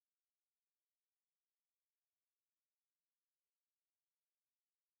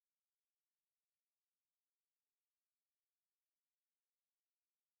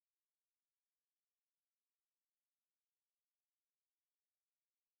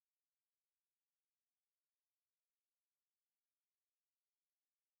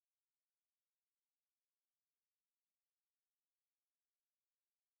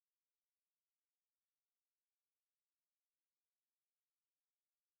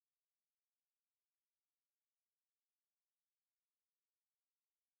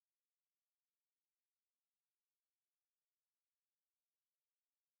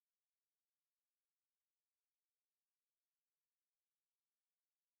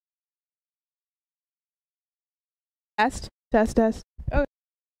Test, test, test. Oh.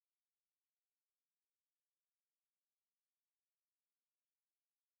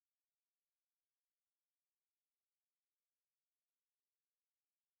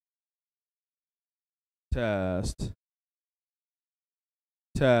 Test.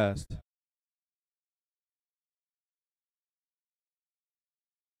 Test.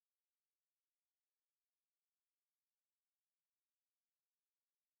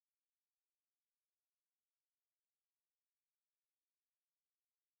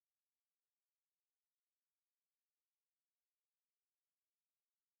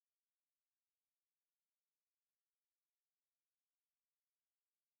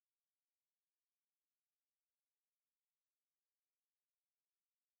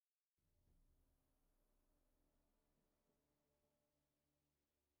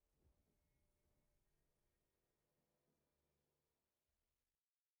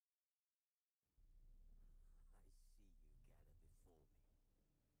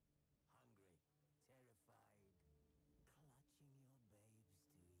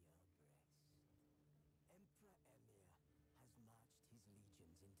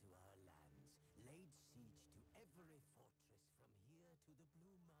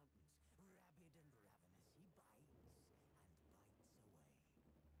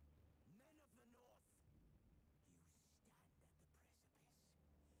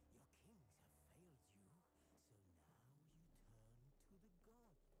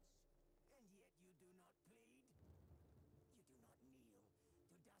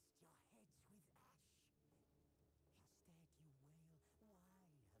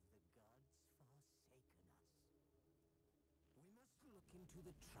 Into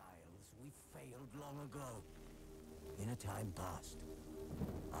the trials we failed long ago. In a time past,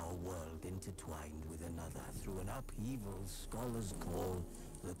 our world intertwined with another through an upheaval scholars call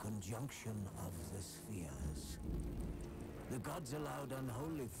the conjunction of the spheres. The gods allowed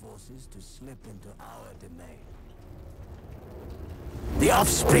unholy forces to slip into our domain. The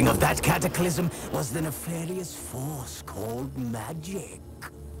offspring of that cataclysm was the nefarious force called magic.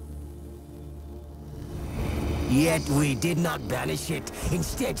 Yet we did not banish it,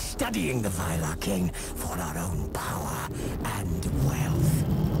 instead studying the vile arcane for our own power and wealth.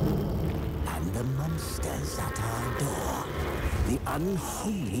 And the monsters at our door, the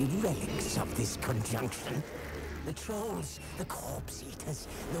unholy relics of this conjunction. The trolls, the corpse eaters,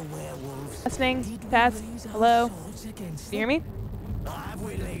 the werewolves. Testing, test, hello. Do you hear me? Or have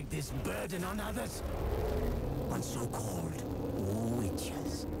we laid this burden on others? On so-called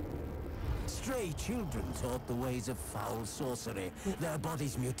witches. Stray children taught the ways of foul sorcery, their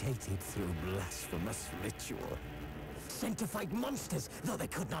bodies mutated through blasphemous ritual. Sent to fight monsters, though they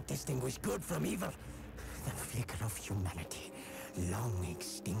could not distinguish good from evil. The flicker of humanity, long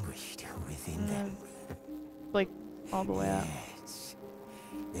extinguished within them. Like, all the way up. Yes.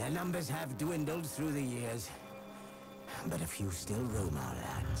 Their numbers have dwindled through the years, but a few still roam our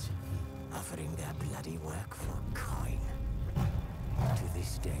lands, offering their bloody work for coin. To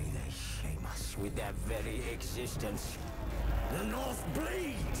this day, they shame us with their very existence. The North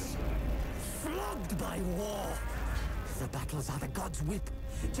bleeds, flogged by war. The battles are the gods' whip,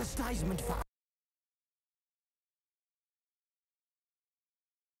 chastisement for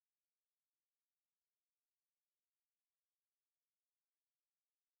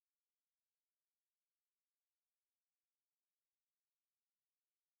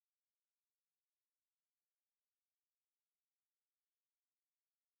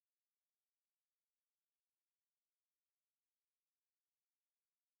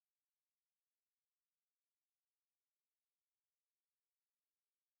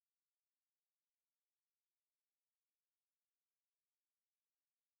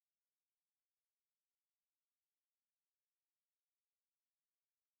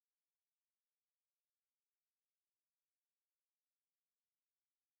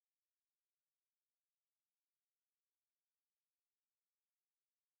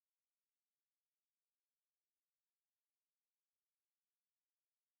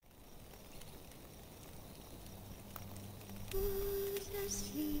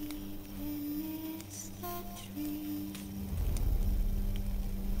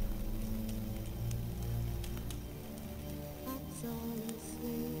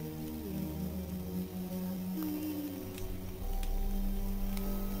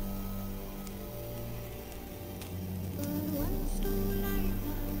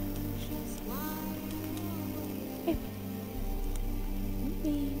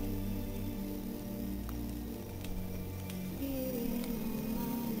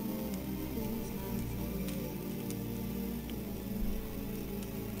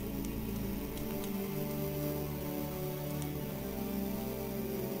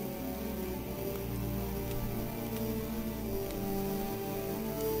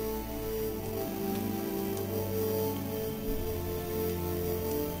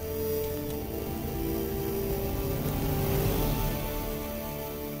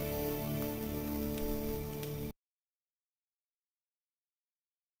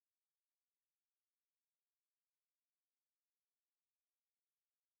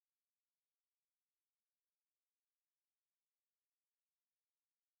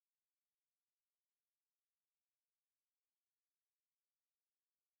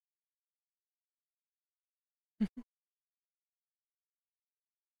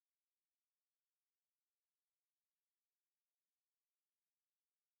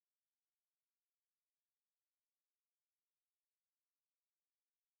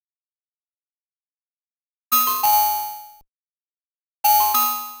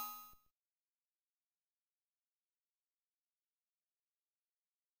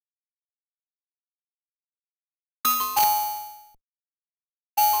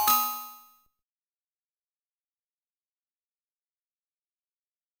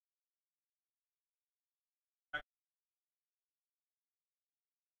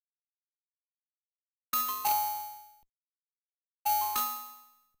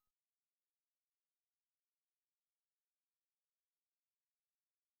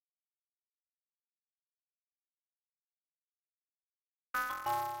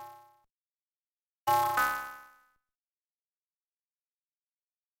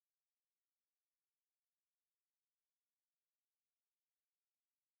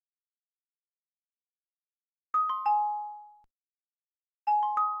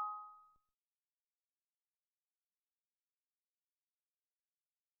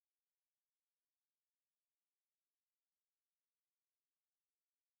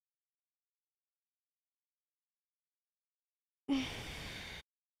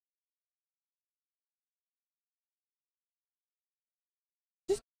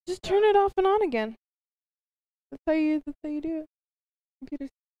Just turn it off and on again. That's how you do it. Computers.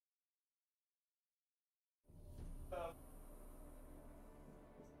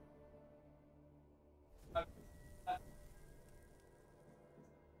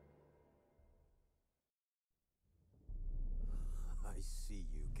 I see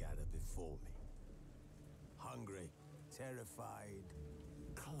you gather before me. Hungry, terrified,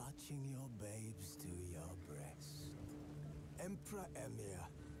 clutching your babes to your breast. Emperor Emir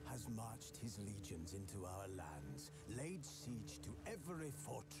has marched his legions into our lands, laid siege to every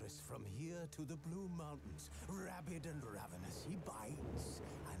fortress from here to the Blue Mountains. Rabid and ravenous, he bites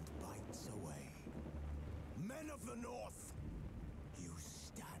and bites away. Men of the North, you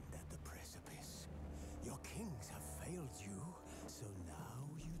stand at the precipice. Your kings have failed you, so now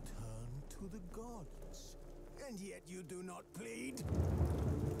you turn to the gods. And yet you do not plead.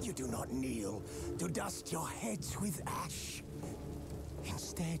 You do not kneel to dust your heads with ash.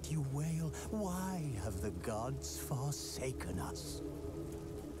 Instead you wail, why have the gods forsaken us?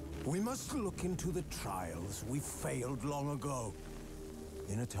 We must look into the trials we failed long ago.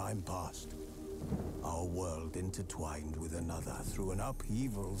 In a time past, our world intertwined with another through an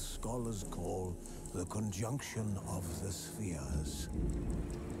upheaval scholars call the conjunction of the spheres.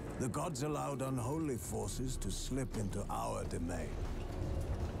 The gods allowed unholy forces to slip into our domain.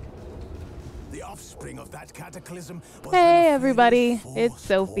 The offspring of that cataclysm was Hey everybody, it's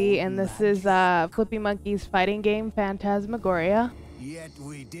Sophie, and this is Flippimonkey's fighting game, Phantasmagoria. Yet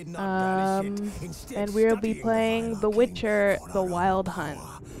we did not banish it. Instead, And we'll be studying playing The Vile Witcher, King The for our Wild own Hunt.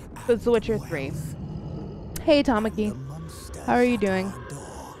 power So it's The Witcher and 3. wealth. Hey The Tamaki, monsters how are you at doing? our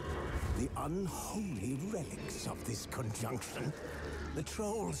door, the unholy relics of this conjunction. The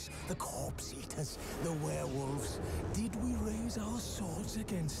trolls, the corpse eaters, the werewolves. Did we raise our swords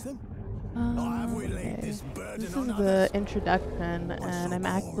against them? Or have we laid Okay. this burden This on is others? the introduction, and I'm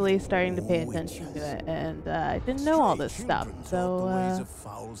actually starting to pay attention to it, and I didn't know all this stuff, so I'm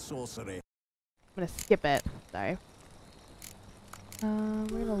Foul sorcery. gonna skip it. Sorry.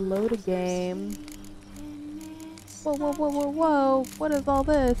 We're gonna load a game. Whoa, whoa, whoa, whoa, whoa! What is all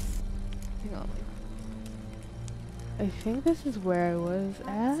this? Hang on. I think this is where I was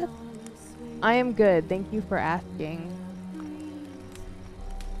at. I am good. Thank you for asking.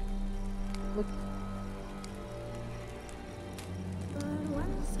 Look.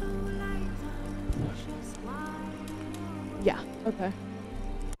 Yeah. Okay.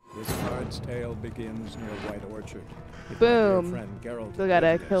 This bard's tale begins near White Orchard. With Boom. my dear friend Geralt Still gotta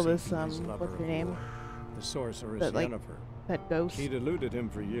Rivia kill this, seeking his lover what's her of name? war, the sorceress That, like, Yennefer. That ghost. He'd eluded him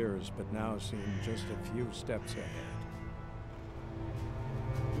for years, but now seemed just a few steps ahead.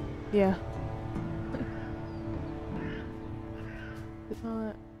 Yeah. It's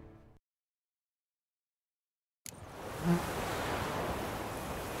not.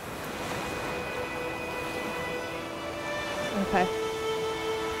 Okay.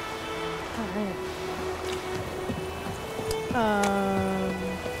 Alright.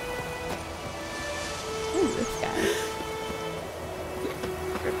 Ooh, this guy.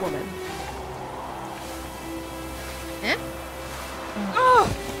 Good woman. Eh?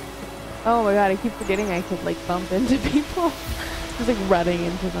 Oh my god, I keep forgetting I could like bump into people. Just like running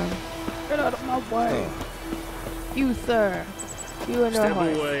into them. Get out of my way. You, sir. You and your Step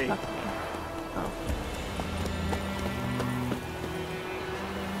horse. away. Fuck me. Oh.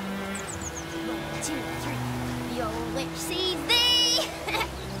 1, 2, 3. Your witch sees thee.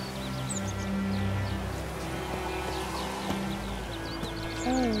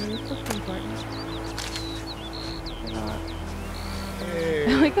 Oh, this looks important. Or not. I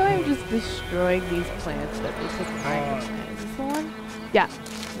like how I'm just destroying these plants that they took time. Is this the one? Yeah.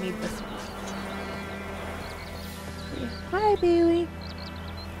 I need this one. Hi, Bailey.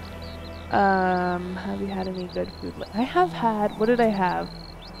 Have you had any good food? I have had. What did I have?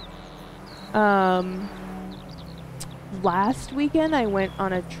 Last weekend I went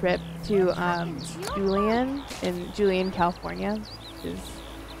on a trip to Julian, California, which is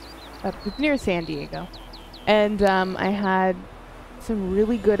it's near San Diego, and I had some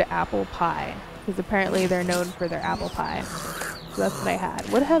really good apple pie because apparently they're known for their apple pie. So that's what I had.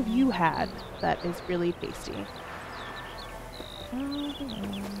 What have you had that is really tasty?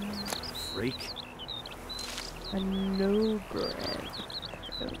 Freak. A no-grin.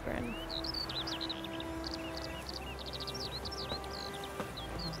 No-grin.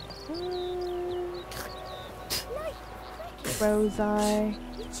 Rose eye.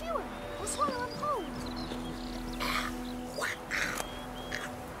 You chew it. We'll swallow them whole.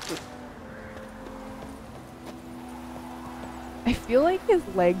 I feel like his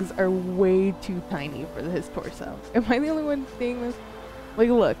legs are way too tiny for his torso. Am I the only one seeing this? Like,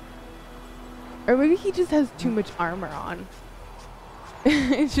 look. Or maybe he just has too much armor on.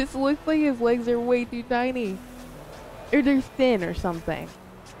 It just looks like his legs are way too tiny. Or they're thin or something.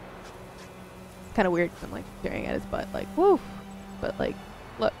 It's kind of weird because I'm like staring at his butt like, woof. But like,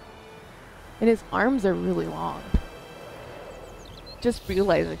 look. And his arms are really long. Just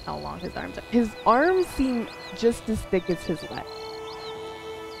realizing how long his arms are. His arms seem just as thick as his legs.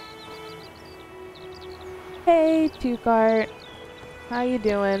 Hey, Two-Cart. How you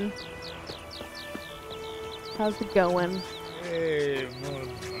doing? How's it going? Hey,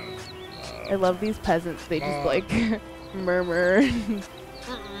 I love these peasants. They just like murmur.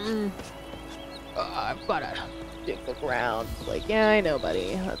 I've gotta dig the ground. Like, yeah, I know,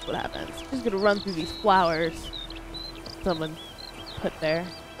 buddy. That's what happens. Just gonna run through these flowers. Someone put there.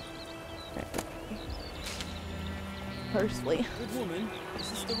 Parsley. Good woman. Is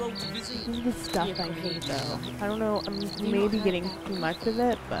this the road to visit? This is the stuff I hate, though. I don't know. I'm maybe getting too much of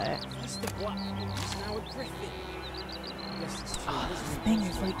it, but oh, this thing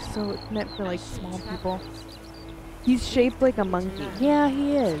is like so meant for like small people. He's shaped like a monkey. Yeah,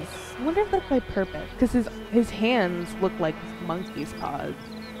 he is. I wonder if that's by purpose, because his hands look like monkey's paws.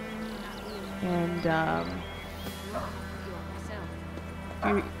 And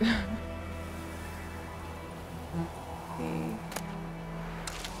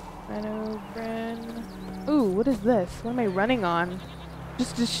ooh, what is this? What am I running on?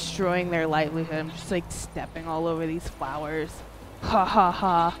 Just destroying their livelihood. I'm just like stepping all over these flowers. Ha ha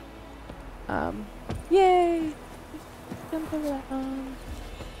ha. Yay! Jump over that.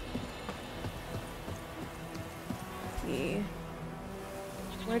 Let's see.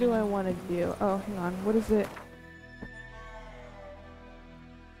 Where do I want to do? Oh, hang on. What is it?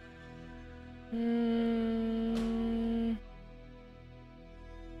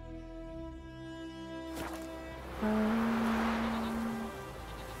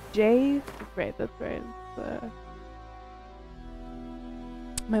 J? That's right.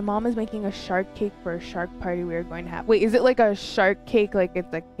 My mom is making a shark cake for a shark party we are going to have. Wait, is it like a shark cake? Like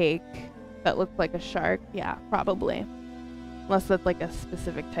it's a cake that looks like a shark? Yeah, probably. Unless that's like a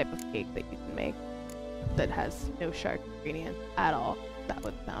specific type of cake that you can make that has no shark ingredients at all. That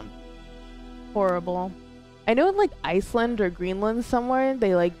would sound horrible. I know in like Iceland or Greenland somewhere,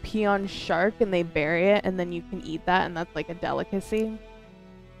 they like pee on shark and they bury it and then you can eat that and that's like a delicacy.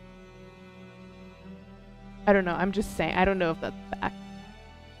 I don't know, I'm just saying, I don't know if that's fact.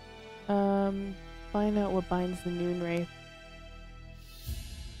 Find out what binds the noon wraith.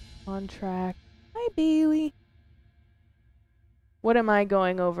 On track. Hi, Bailey. What am I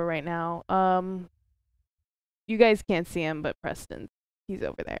going over right now? You guys can't see him, but Preston, he's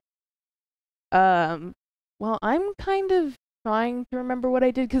over there. Well, I'm kind of trying to remember what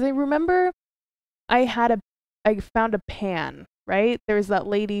I did, because I remember I found a pan, right? There was that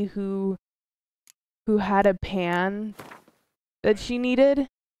lady who had a pan that she needed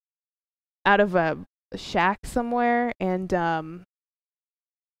out of a shack somewhere, and oh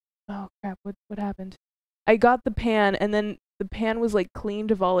crap, what happened? I got the pan, and then the pan was like cleaned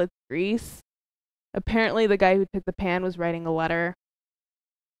of all its grease. Apparently the guy who took the pan was writing a letter.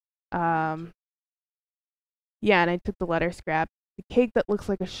 Yeah, and I took the letter scrap. The cake that looks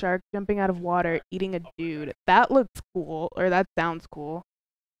like a shark jumping out of water, eating a dude. That looks cool, or that sounds cool.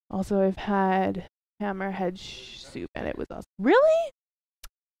 Also, I've had hammerhead soup, and it was awesome. Really?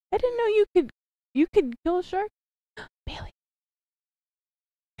 I didn't know you could kill a shark. Bailey.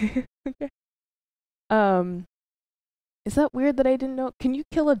 Okay. Is that weird that I didn't know? Can you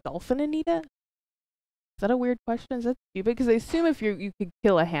kill a dolphin and eat it? Is that a weird question? Is that stupid? Because I assume if you could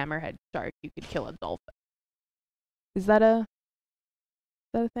kill a hammerhead shark, you could kill a dolphin. Is that a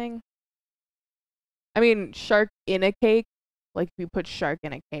thing? I mean, shark in a cake. Like if you put shark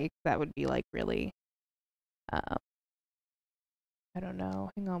in a cake, that would be like really. I don't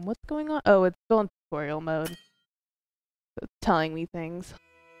know. Hang on, what's going on? Oh, it's still in tutorial mode. So it's telling me things.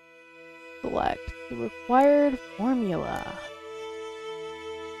 Select the required formula.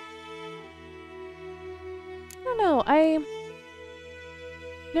 I don't know. I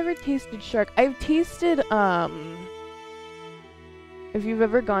never tasted shark. I've tasted If you've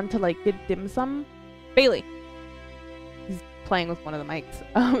ever gone to like get dim sum, Bailey. He's playing with one of the mics.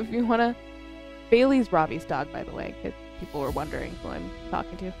 If you wanna, Bailey's Robbie's dog, by the way, because people were wondering who I'm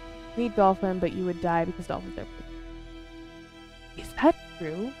talking to. Meet dolphin, but you would die because dolphins are. Is that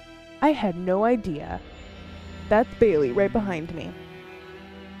true? I had no idea. That's Bailey right behind me.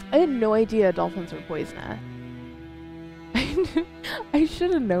 I had no idea dolphins were poisonous. I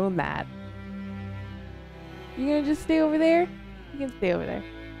should have known that. You gonna just stay over there? You can stay over there.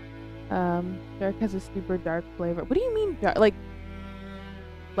 Dark has a super dark flavor. What do you mean dark? Like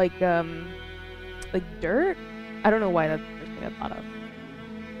dirt? I don't know why that's the first thing I thought of.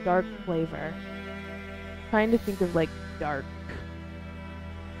 Dark flavor. Trying to think of like dark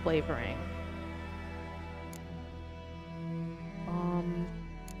flavoring.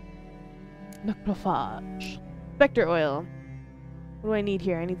 Necrophage. Spectre oil. What do I need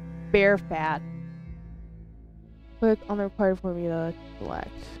here? I need bear fat. Click on the required formula to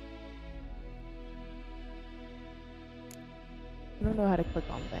select. I don't know how to click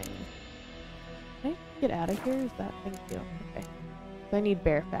on things. Can I get out of here? Is that thank you? Okay. So I need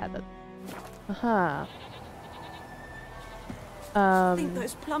bear fat. That's I think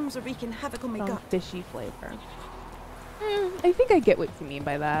those plums are wreaking havoc on my gut. Fishy flavor. I think I get what you mean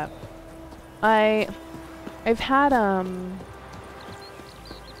by that. I've had I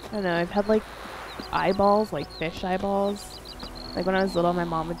don't know, I've had like eyeballs, like fish eyeballs. Like when I was little, my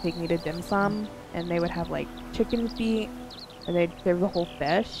mom would take me to dim sum and they would have like chicken feet and they'd serve the whole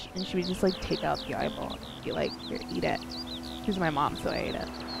fish and she would just like take out the eyeball and be like, here, eat it. She's my mom, so I ate it.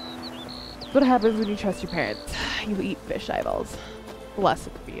 That's what happens when you trust your parents. You eat fish eyeballs.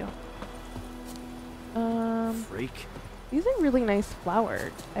 Lesson for you. Freak. These are really nice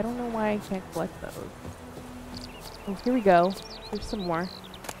flowers. I don't know why I can't collect those. Oh, here we go. There's some more.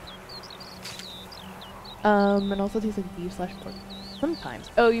 And also tastes like beef / pork. Sometimes.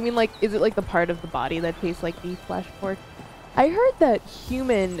 Oh, you mean like, is it like the part of the body that tastes like beef / pork? I heard that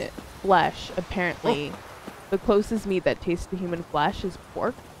human flesh, apparently, the closest meat that tastes to human flesh is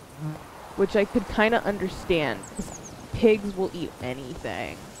pork. Which I could kind of understand, because pigs will eat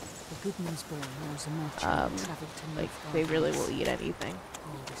anything. Like, they really will eat anything.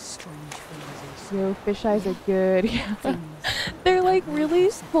 Yo, fish eyes are good. Yeah. They're like really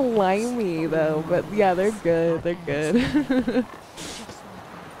slimy though, but yeah, they're good. They're good.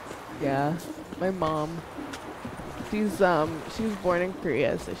 Yeah, my mom. She was born in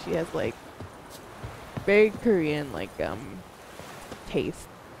Korea, so she has like very Korean like taste,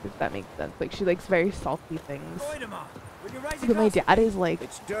 if that makes sense. Like she likes very salty things. But my dad is like,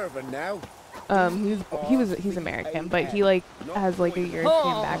 it's Durban now. He's American, but he like has like a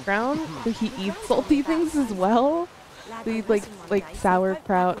European background, so he eats salty things as well. So he eats like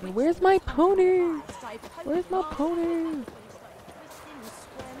sauerkraut. And where's my pony? Where's my pony?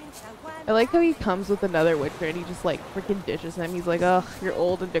 I like how he comes with another Witcher and he just like freaking dishes him. He's like, oh, you're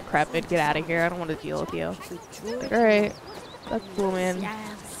old and decrepit. Get out of here. I don't want to deal with you. Like, all right, that's cool, man.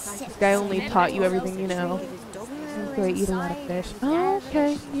 This guy only taught you everything you know. So I eat a lot of fish. Oh,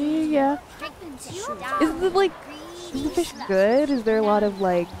 okay. Yeah. Is the fish good? Is there a lot of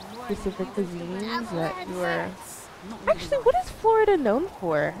like specific cuisines that you are? Actually, what is Florida known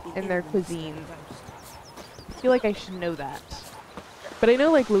for in their cuisines? I feel like I should know that. But I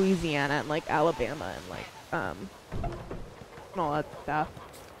know like Louisiana and like Alabama and like and all that stuff.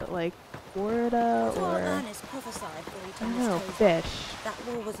 But like Florida or I don't know, fish. That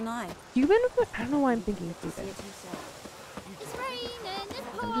war was nigh. Cuban? I don't know why I'm thinking Cuban.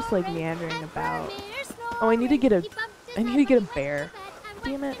 I'm just like meandering about. Oh, I need to get a bear.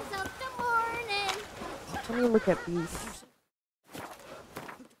 Damn it. Let me look at these.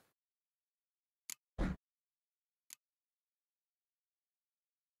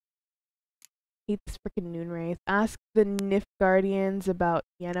 Hate this freaking noon race. Ask the Nif Guardians about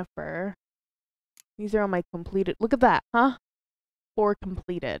Yennefer. These are all my completed. Look at that, huh? 4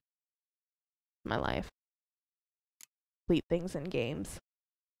 completed. My life. Complete things in games.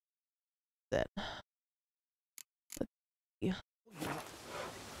 That's it. Let's see.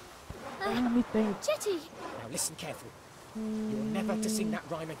 Let me think. Jetty! Now listen carefully. You're never to sing that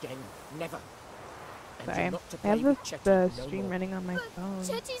rhyme again. Never. And Sorry, you're not to I play have with Chetty the no stream more. running on my phone.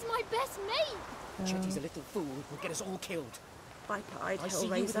 Jetty's my best mate! Chetty's a little fool who'll get us all killed. Viper-eyed I see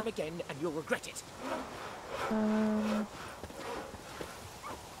you with him Hellraiser. again and you'll regret it.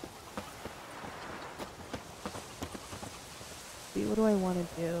 See, what do I want to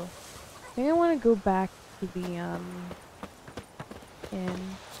do? I think I want to go back to the inn.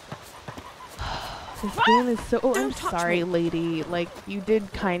 This game is so. Oh, I'm Don't touch sorry, me. lady. Like, you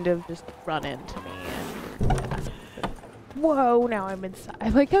did kind of just run into me and you were just asking for whoa, now I'm inside. I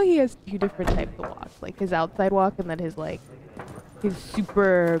like how he has two different types of walks, like his outside walk and then his like his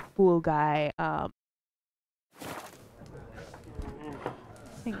super cool guy. Hang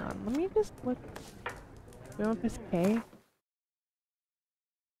on, let me just look. Do I want this K?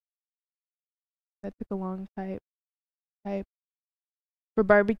 That took a long type. For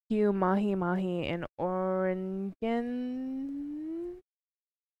barbecue, mahi mahi, and Orangans.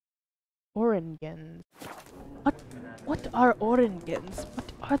 What are Orangans?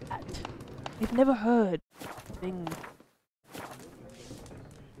 What are that? I've never heard things.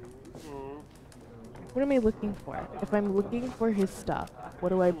 What am I looking for? If I'm looking for his stuff, what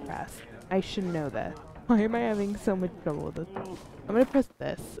do I press? I should know that. Why am I having so much trouble with this? I'm gonna press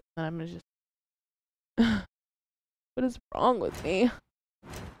this, and I'm gonna just... What is wrong with me?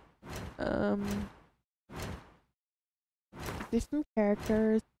 There's some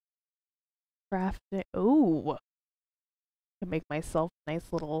characters. Crafting. Ooh! I can make myself a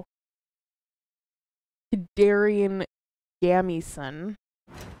nice little... Darian Gamison.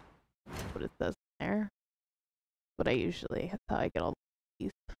 What it says there. What I usually, that's how I get all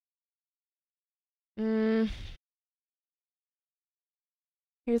these.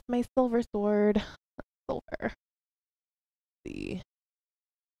 Here's my silver sword. Silver. Let's see.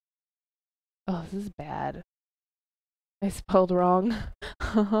 Oh, this is bad. I spelled wrong.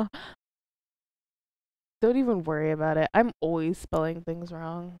 Don't even worry about it. I'm always spelling things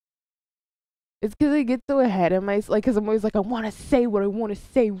wrong. It's because I get so ahead of myself, like, because I'm always like, I want to say what I want to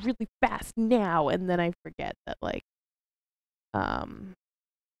say really fast now, and then I forget that, like, I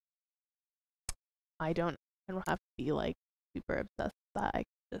don't have to be, like, super obsessed with that. I can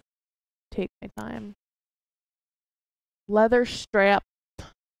just take my time. Leather strap.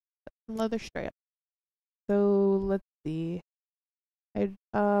 Leather strap. So, let's see.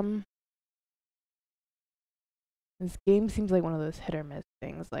 This game seems like one of those hit or miss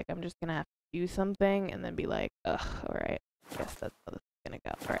things. Like, I'm just gonna have to do something and then be like, ugh, alright. I guess that's how this is gonna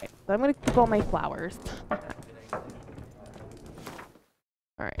go. Alright, so I'm gonna keep all my flowers.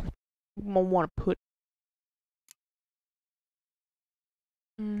 Alright. I'm gonna wanna put...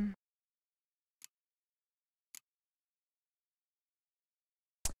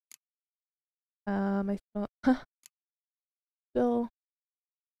 I still...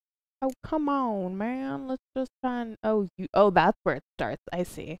 Oh, come on, man. Let's just try and... Oh, that's where it starts. I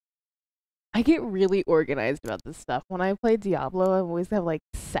see. I get really organized about this stuff. When I play Diablo, I always have, like,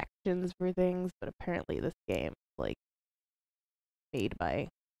 sections for things, but apparently this game, like, made by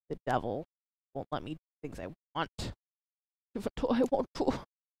the devil, won't let me do things I want. Even though I want to.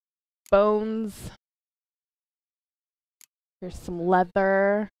 Bones. There's some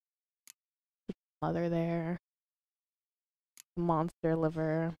leather. Leather there. Monster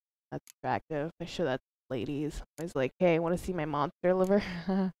liver. That's attractive. I'm sure that's ladies. I was like, hey, want to see my monster liver?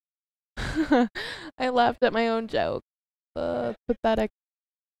 I laughed at my own joke. Pathetic.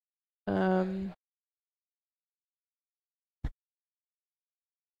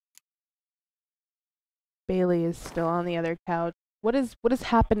 Bailey is still on the other couch. What is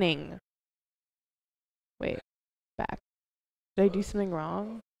happening? Wait, back. Did I do something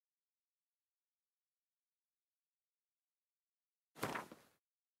wrong?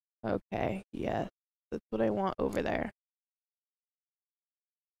 Okay, yes. That's what I want over there.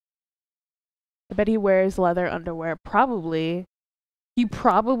 I bet he wears leather underwear. Probably. He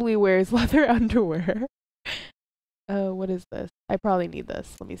probably wears leather underwear. Oh, what is this? I probably need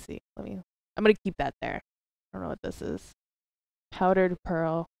this. Let me see. I'm gonna keep that there. I don't know what this is. Powdered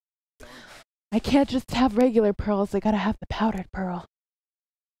pearl. I can't just have regular pearls. I gotta have the powdered pearl.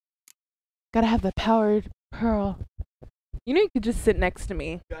 Gotta have the powdered pearl. You know you could just sit next to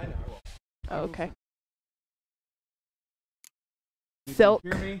me. Yeah, I know. Oh, okay. Silk.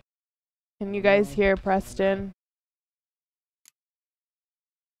 Can you hear me? Can you guys hear Preston?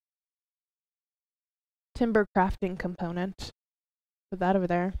 Timber crafting component. Put that over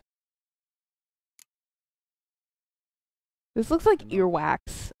there. This looks like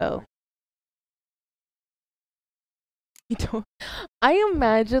earwax. Oh. You don't. I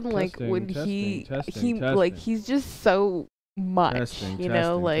imagine like when he like he's just so much, you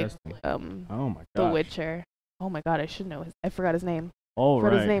know, like oh my god, The Witcher. Oh my god, I should know his. I forgot his name. Oh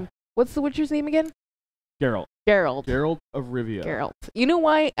right. His name. What's The Witcher's name again? Geralt. Geralt of Rivia. Geralt. You know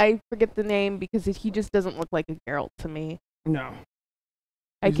why I forget the name? Because he just doesn't look like a Geralt to me. No.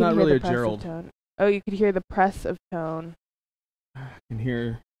 He's not really a Geralt. Oh, you could hear the press of tone. I can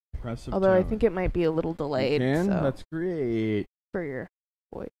hear press of Although tone. I think it might be a little delayed. You can? So That's great. for your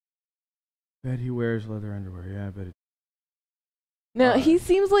voice. Bet he wears leather underwear. Yeah, I bet it. No, he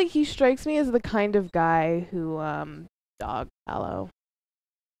seems like he strikes me as the kind of guy who dog, Aloe.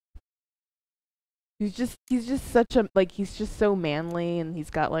 He's just such a, like, he's just so manly, and he's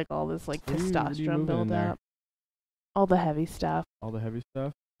got, like, all this, like, What are you testosterone moving in there? build-up. All the heavy stuff. All the heavy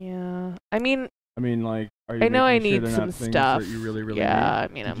stuff? Yeah. I mean, like, are you I know I making sure need they're some not things stuff. that you really, really yeah,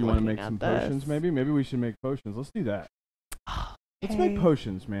 need? I mean, Did I'm you want to looking make at some this. potions, maybe? Maybe we should make potions. Let's do that. Let's Okay. make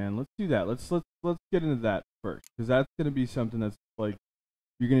potions, man. Let's do that. Let's get into that first, because that's gonna be something that's like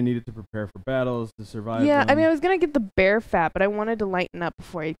you're gonna need it to prepare for battles, to survive. Yeah, I them. mean, I was gonna get the bear fat, but I wanted to lighten up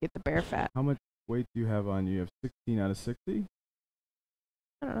before I get the bear fat. How much weight do you have on you? You have 16 out of 60.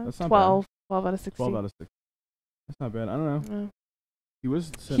 I don't know. That's not 12 out of 60. 12 out of 60. That's not bad. I don't know. Yeah. He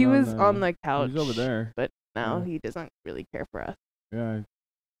was on the couch. He's over there. But now Yeah. he doesn't really care for us. Yeah.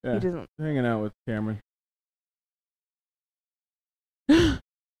 Yeah. He doesn't. Hanging out with Cameron.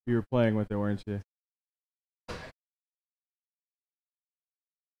 You were playing with it, weren't you?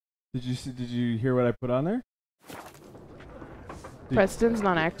 Did you hear what I put on there? Preston's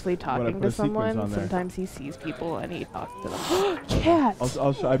not actually talking put to a sequence someone. on there. Sometimes he sees people and he talks to them. Cat!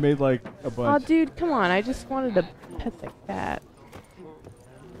 I'll show, I made like a Oh, bunch. dude, come on. I just wanted to pet the cat.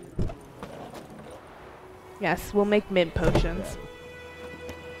 Yes, we'll make mint potions.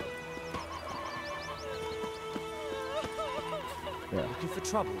 Yeah. Looking for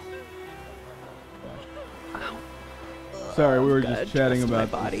trouble. Sorry, we were Gotta just chatting adjust my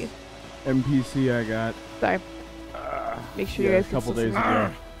about body. this NPC I got. Sorry. Make sure Yeah, you a guys can couple still days see me.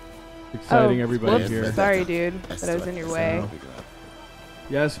 ago. Exciting everybody whoops, here. Sorry, dude, that I was in your way.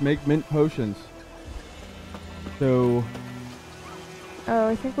 Yes, make mint potions. So Oh,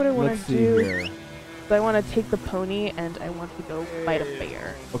 I think what I want let's to see do here. is I want to take the pony and I want to go fight a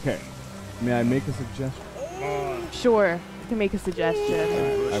bear. Okay, may I make a suggestion? Sure, you can make a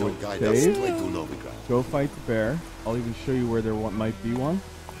suggestion. I would save. Go fight the bear. I'll even show you where there might be one.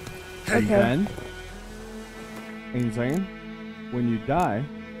 And Okay. then, and second, when you die,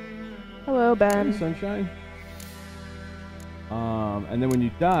 Hello, hey, Ben. sunshine. And then when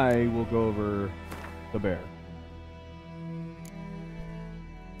you die, we'll go over the bear.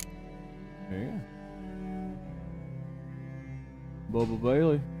 There you go. Bubba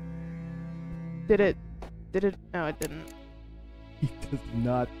Bailey. Did it? No, it didn't. He does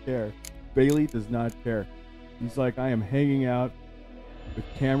not care. Bailey does not care. He's like, I am hanging out with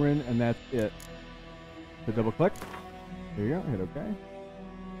Cameron, and that's it. So double click. There you go. Hit OK.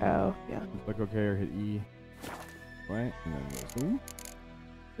 Oh, yeah. Click OK or hit E. Right, and then go zoom.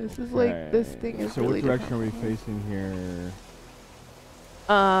 This is like, this thing is So really what direction are we different. facing here?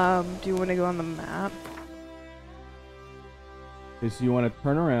 Do you want to go on the map? Okay, so you want to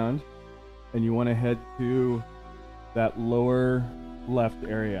turn around, and you want to head to that lower left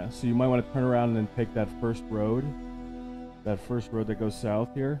area. So you might want to turn around and then take that first road. That first road that goes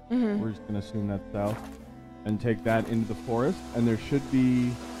south here. Mm-hmm. We're just going to assume that's south. And take that into the forest. And there should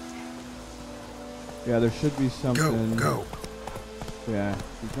be... Yeah, there should be something... Go. Yeah,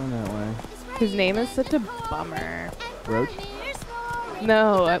 keep going that way. His name is such a bummer. Roach?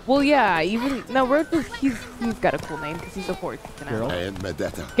 No, well, yeah, no, Roach is, he's got a cool name because he's a horse. You know?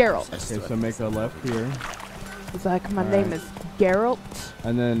 Geralt. Okay, so make a left here. He's like, my name is Geralt.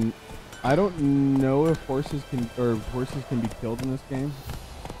 And then, I don't know if horses can be killed in this game.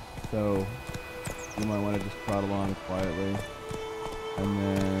 So, you might want to just trot along quietly. And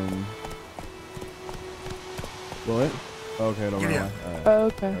then... Will it? Okay, it'll run away. Alright. Oh,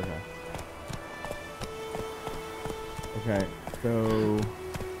 okay. Okay, so...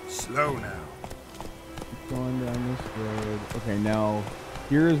 Slow now. Keep going down this road. Okay, now,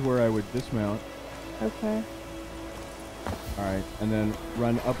 here is where I would dismount. Okay. Alright, and then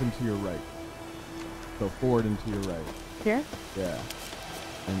run up and to your right. So forward and to your right. Here? Yeah.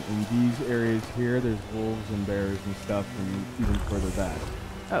 And in these areas here, there's wolves and bears and stuff, and even further back.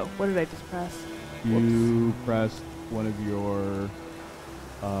 Oh, what did I just press? You pressed one of your,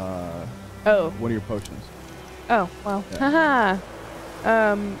 Oh. one of your potions. Oh, well. Yeah. Haha.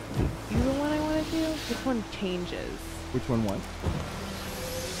 You the one I want to do? Which one changes? Which one what?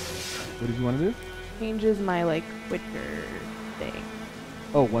 What did you want to do? Changes my, like, quicker thing.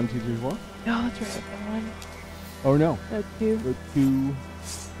 Oh, 1, 2, 3, 4? No, that's right. One. Oh, no. No, two. The 2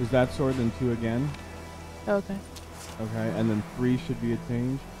 is that sword, then 2 again. Okay. Okay, and then 3 should be a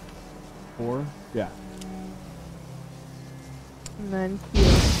change. 4? Yeah. And then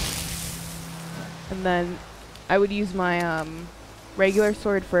here. And then I would use my regular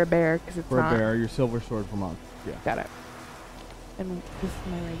sword for a bear because it's For not. a bear, your silver sword for monk. Yeah. Got it. And this is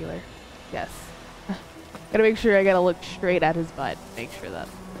my regular. Yes. Gotta make sure I gotta look straight at his butt. Make sure that's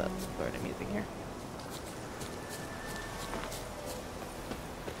the sword I'm using here.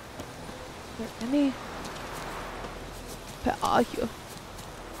 Is there any? you.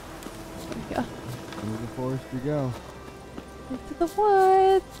 Yeah. Into the forest you go. Into the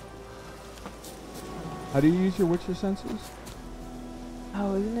woods. How do you use your Witcher senses?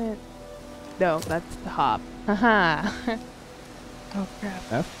 Oh, isn't it? No, that's the hop. Haha. Oh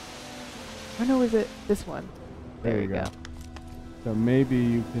crap. F? Oh no, is it this one? There you go. So maybe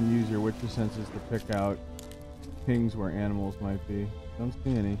you can use your Witcher senses to pick out pings where animals might be. Don't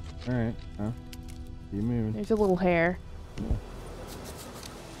see any. Alright. Huh? Keep moving. There's a little hair. Yeah.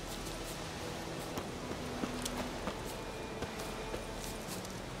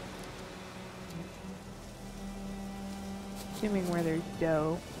 Assuming where there's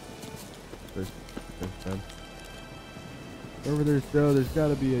dough. There's bed. Wherever there's dough, there's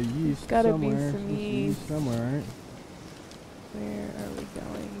gotta be a yeast Gotta somewhere. be some There's yeast. somewhere, right? Where are we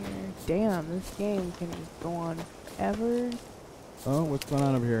going here? Damn, this game can go on forever. Oh, what's going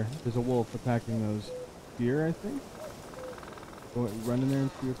on over here? There's a wolf attacking those deer, I think. Go run in there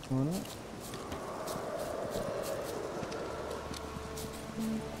and see what's going on.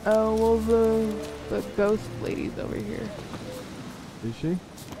 Oh, well, the ghost lady's over here. Is she?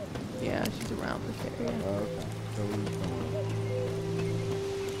 Yeah, she's around this area. Oh, okay. So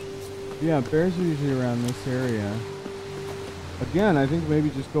yeah, bears are usually around this area. Again, I think maybe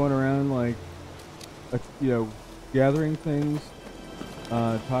just going around, like, you know, gathering things,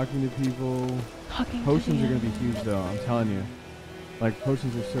 talking to people. Potions are going to be huge, though, I'm telling you. Like,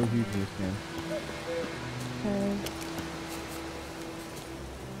 potions are so huge in this game. Okay.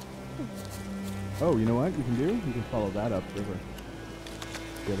 Oh, you know what you can do? You can follow that up river.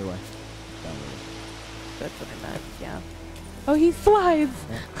 The other way. Down river. That's what I meant, yeah. Oh, he slides!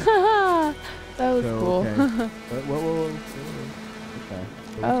 Haha! That was So, cool. okay. Whoa. Okay.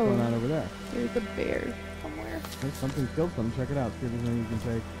 So what's going on over there? There's a bear somewhere. There's something killed them. Check it out. See if there's anything you can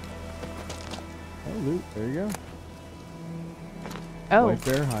take. Oh, loot. There you go. Oh. White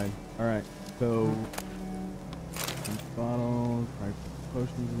bear hide. Alright. So, some bottles, like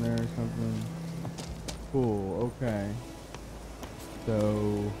potions in there or something. Cool. Okay.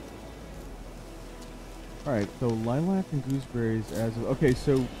 So, alright. So, lilac and gooseberries as of... Okay,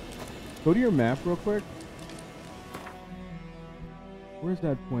 so, go to your map real quick. Where's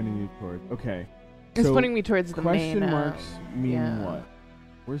that pointing you towards? Okay. It's so pointing me towards the main. question marks mean yeah. what?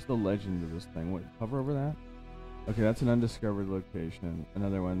 Where's the legend of this thing? What? Hover over that? Okay, that's an undiscovered location.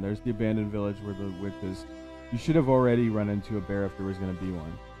 Another one. There's the abandoned village where the witch is. You should have already run into a bear if there was going to be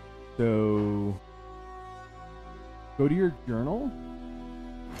one. So, go to your journal.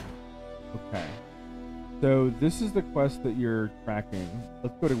 Okay. So, this is the quest that you're tracking.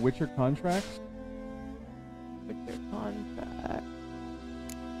 Let's go to Witcher Contracts. Witcher Contract.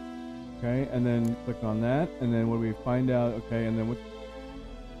 Okay, and then click on that. And then what do we find out? Okay, and then what?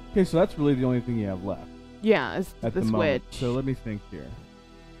 Okay, so that's really the only thing you have left. Yeah, it's At the the moment. switch. So let me think here.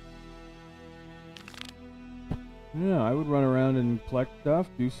 Yeah, I would run around and collect stuff,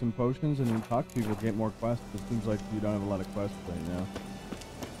 do some potions, and then talk to people, get more quests. It seems like you don't have a lot of quests right now.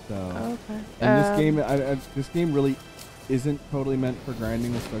 So, Okay. and this game, this game really isn't totally meant for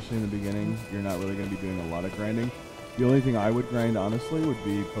grinding, especially in the beginning. You're not really going to be doing a lot of grinding. The only thing I would grind, honestly, would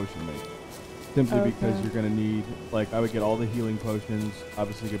be potion making. Simply because you're going to need, like, I would get all the healing potions,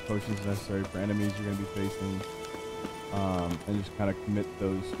 obviously get potions necessary for enemies you're going to be facing, and just kind of commit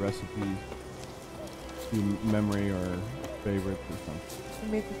those recipes to memory or favorites or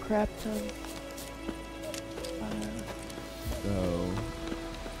something. Make a crap ton. So,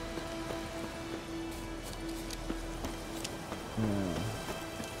 yeah.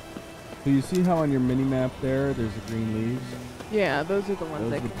 So you see how on your mini map there's the green leaves? Yeah, those are the ones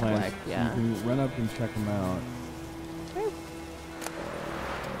Those I are the can plants. collect. Yeah. So you can run up and check them out. Okay.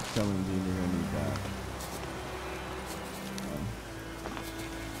 Telling Dean you're gonna need that.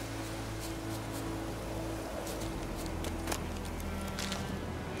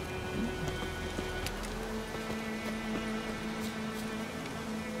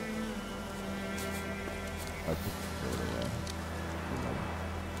 I put the sword away.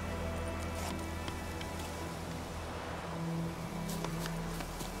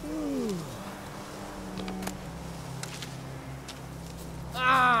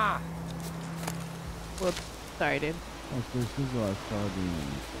 Whoops. Sorry, dude. Oh, so this is what I saw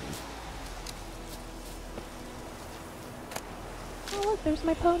Oh, look, there's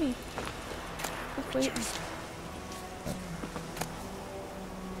my pony. Just waiting.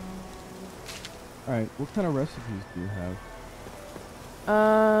 Alright, what kind of recipes do you have?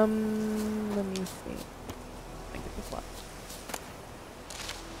 Let me see. I get this left.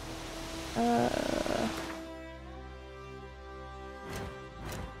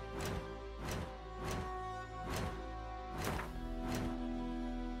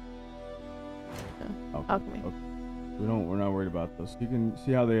 Alchemy. Okay. We're not worried about those. You can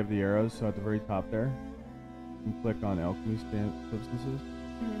see how they have the arrows. So at the very top there, you can click on alchemy substances.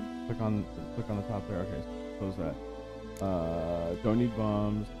 Mm-hmm. Click on the top there. Okay, so close that. Don't need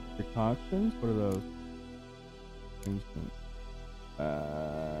bombs. Decoctions. What are those? Instant.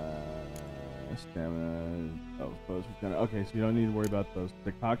 Stamina. Oh, close. Okay, so you don't need to worry about those.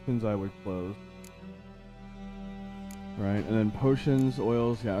 Decoctions I would close. Right, and then potions,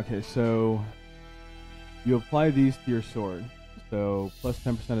 oils. Yeah. Okay, so you apply these to your sword. So plus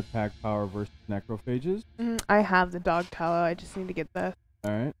 10% attack power versus necrophages. I have the dog tallow. I just need to get this.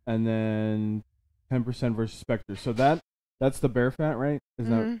 All right, and then 10% versus specters. So that's the bear fat, right? Is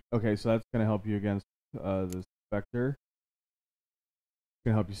that okay? So that's gonna help you against the specter.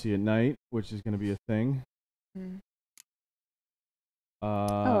 Gonna help you see at night, which is gonna be a thing. I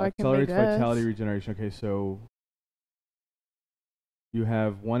can Accelerates make this. vitality regeneration. Okay, so you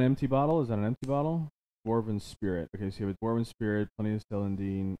have one empty bottle. Is that an empty bottle? Dwarven spirit. Okay, so you have a dwarven spirit, plenty of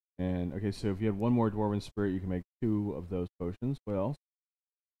celandine, and okay, so if you had one more dwarven spirit, you can make 2 of those potions. What else?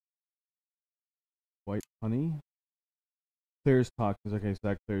 White honey. Clears toxins. Okay, so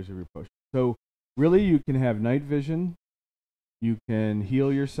that clears every potion. So really, you can have night vision. You can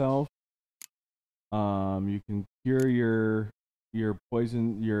heal yourself. You can cure your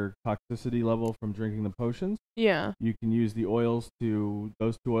poison, your toxicity level from drinking the potions. Yeah. You can use the oils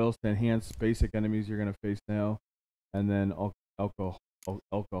those 2 oils to enhance basic enemies you're gonna face now, and then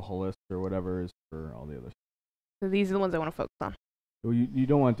alcoholist or whatever is for all the others. So these are the ones I want to focus on. Well, you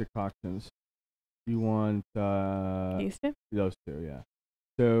don't want decoctions. You want These 2? those 2, yeah.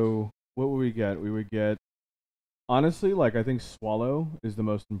 So what would we get? We would get, honestly, like I think swallow is the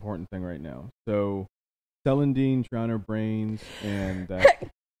most important thing right now. So celandine, drowner brains, and that.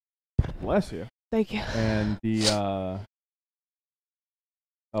 Bless you. Thank you. And the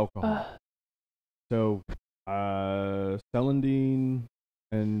alcohol. So celandine,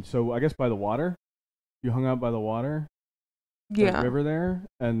 and so I guess by the water. You hung out by the water. Yeah. That river there,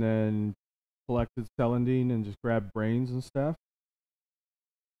 and then collected celandine and just grabbed brains and stuff.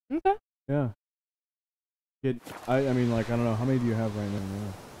 Okay. Yeah. I mean, like, I don't know, how many do you have right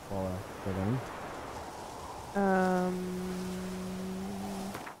now? Fallout. Do you have any?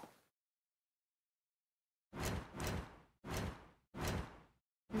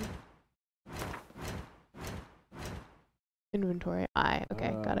 Inventory.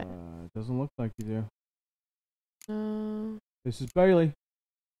 Okay, got it. It doesn't look like you do. Uh, This is Bailey.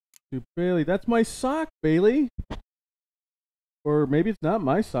 Dude, Bailey, that's my sock, Bailey. Or maybe it's not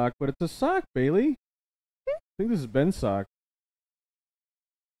my sock, but it's a sock, Bailey. I think this is Ben's sock.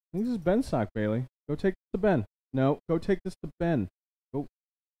 Bailey. Go take this to Ben. No, go take this to Ben. Go.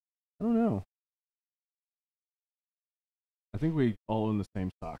 I don't know. I think we all own the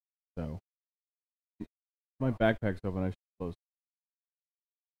same sock, so. My backpack's open, I should close.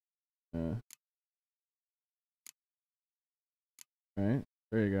 Yeah. Alright,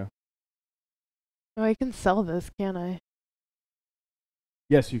 there you go. oh, I can sell this, can't I?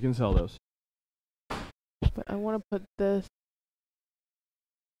 Yes, you can sell those. But I want to put this.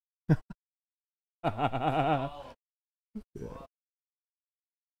 Yeah.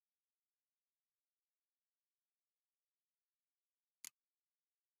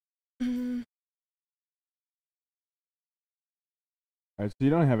 Alright, so you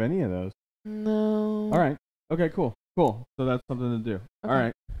don't have any of those. No. Alright. Okay, cool. Cool. So that's something to do. Okay.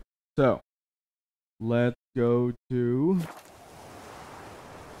 Alright. So let's go to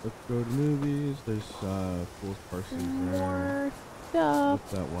movies. There's Fool's Parsley there. More stuff.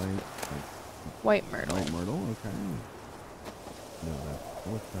 What's that white? White myrtle. White myrtle? Okay. No,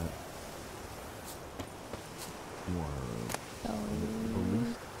 what's that?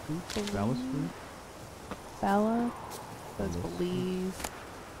 Belize fruit? Ballast fruit? Bella? That's Belize.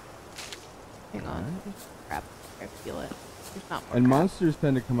 Hang on. Crap. I feel it. There's not more And crap. monsters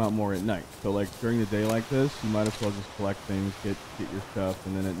tend to come out more at night. So like during the day like this, you might as well just collect things, get your stuff,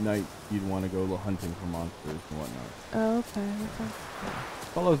 and then at night you'd want to go hunting for monsters and whatnot. Oh, okay. Okay.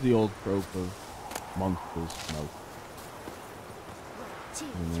 Follows the old trope of monsters smoke. 2,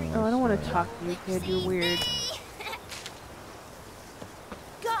 You 3. know, Oh, I don't want so- to talk to you, kid. You're weird.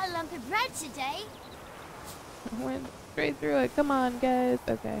 Got a lump of bread today. I went straight through it. Come on, guys.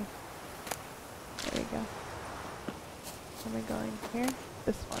 Okay. There we go. Where am I going? Here?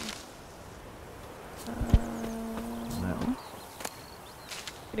 This one. That one?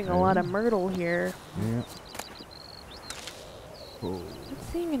 Getting a lot of myrtle here. Yeah. Cool. Not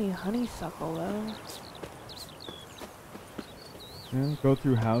seeing any honeysuckle though. Yeah, go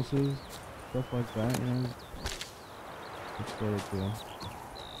through houses, stuff like that, you know. That's what it do.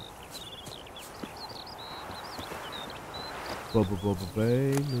 Bubba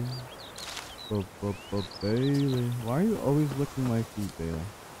Bailey. Bubba Bailey. Why are you always licking my feet, Bailey?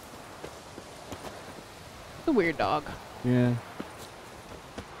 It's a weird dog. Yeah.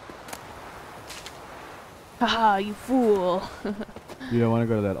 Haha, you fool. Dude, I want to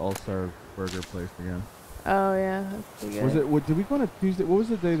go to that All-Star Burger place again. Oh yeah, that's pretty good. Was it? Did we go on a Tuesday? What was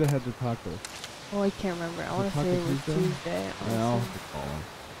the day that had the tacos? Oh, I can't remember. I want to Taco say it was Tuesday? Tuesday. Yeah, I'll have to call them.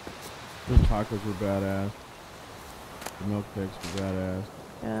 Those tacos were badass. The milkshakes were badass.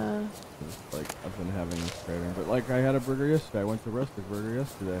 Yeah. It's like I've been having this craving, but like I had a burger yesterday. I went to Rustic Burger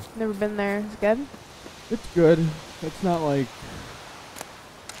yesterday. Never been there. It's good. It's good. It's not like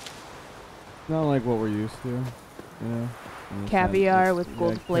what we're used to, you know. Caviar with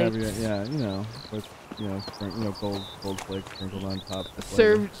gold flakes. Caviar, yeah, you know, with gold flakes sprinkled on top.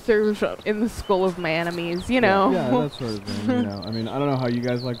 Served in the skull of my enemies, you know. Yeah, that sort of thing. You know, I mean, I don't know how you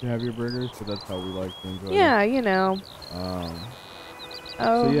guys like to have your burgers, but that's how we like to enjoy. Yeah, them. you know. Oh.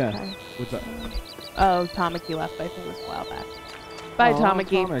 So yeah, okay. what's up? Oh, Tamaki left. I think it was a while back. Bye,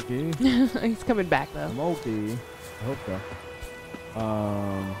 Tamaki. Tamaki. He's coming back though. Tamaki. I hope so.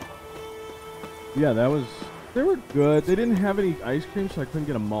 Yeah, they were good. They didn't have any ice cream, so I couldn't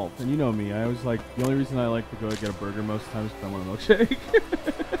get a malt. And you know me, I was like, the only reason I like to go get a burger most times is if I want a milkshake.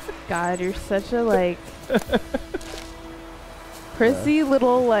 God, you're such a like prissy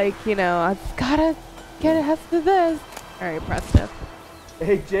little you know. I've gotta get a heft of this. All right, Preston.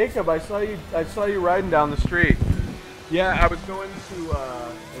 Hey Jacob, I saw you riding down the street. Yeah, I was going to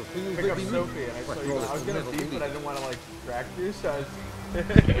pick up Sophie, and I saw you. I was gonna beep, but I didn't want to like distract you, so I was.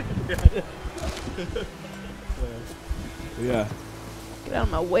 Yeah. Get out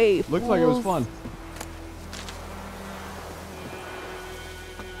of my way. Looks like it was fun.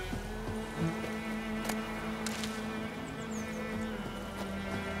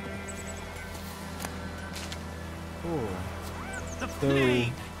 Cool. So,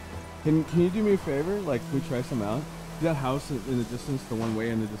 can you do me a favor? Like, can we try some out? See that house in the distance, the one way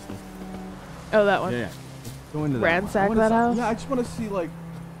in the distance? Oh, that one. Yeah. Let's go into Ransack that that house? Yeah, I just want to see, like,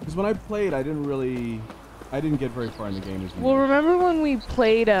 because when I played, I didn't get very far in the game. Well, remember when we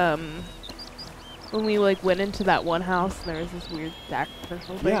played, when we, like, went into that one house and there was this weird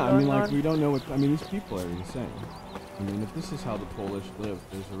sacrificial thing Yeah, I mean, like, on? we don't know what, I mean, these people are insane. I mean, if this is how the Polish live,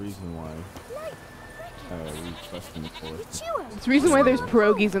 there's a reason why we question the Polish. It's the reason why there's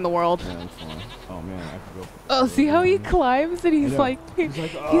pierogies in the world. Yeah, that's why. Oh, man, I could go. Oh, see how he climbs and he's like, this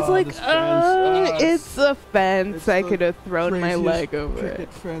fence. it's a fence. It's I the could have thrown my leg over it.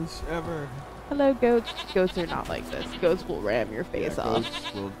 Cricket fence ever. Hello, goats. Goats are not like this. Goats will ram your face off.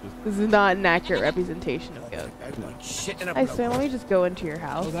 Goats will just- This is not an accurate representation of goats. I say, let me just go into your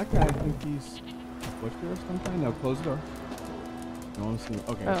house. Oh, that guy, I think he's butcher or something. No, close the door. I want to see.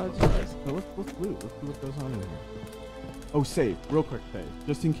 Okay. Oh, Jesus. No, let's loot. Let's see what goes on in here. Oh, save. Real quick, save.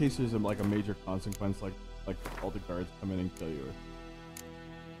 Just in case there's like a major consequence, like all the guards come in and kill you.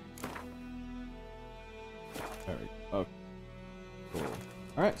 Alright. Okay. Cool.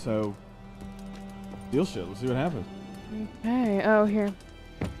 Alright, so deal shit. Let's see what happens. Okay. Oh, here.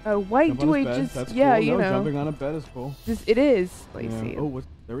 Oh, why Jump do on I his bed. just? That's yeah, cool. you No, know. jumping on a bed is cool. It is. Let me Yeah. see. Oh,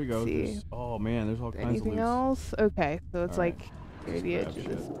 there we go. See. Oh man, there's all kinds Anything of loot. else? Okay, so it's Alright. like near the edge of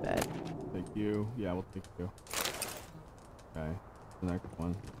this bed. Thank you. Yeah, we'll take you. Okay. The next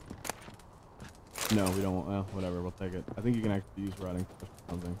one. No, we don't want. Well, whatever. We'll take it. I think you can actually use rotting fish or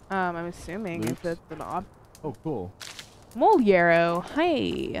something. I'm assuming Loops. if that's an op. Oh, cool. Mole Yarrow.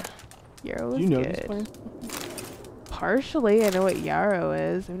 Hi. Yarrow is Do you know good. this place? Partially, I know what yarrow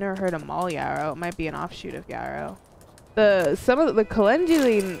is. I've never heard of mall yarrow. It might be an offshoot of yarrow. Some of the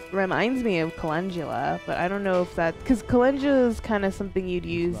calendula reminds me of calendula, but I don't know if that because calendula is kind of something you'd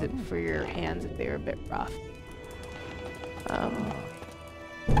use it for your hands if they were a bit rough.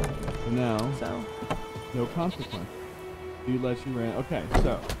 Now, So no consequence. You let you ran. Okay, so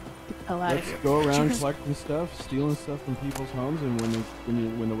get the hell out of let's here. go around collecting stuff, stealing stuff from people's homes, and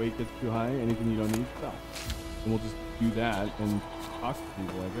when the weight gets too high, anything you don't need, sell. And we'll just do that and talk to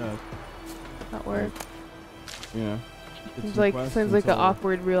people, I guess. That work. Yeah. Seems like an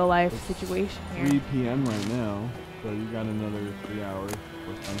awkward real life situation here. 3 p.m. right now, so you got another 3 hours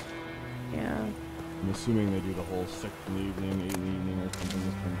or something. Yeah. I'm assuming they do the whole 6 in the evening, 8 in the evening, or something.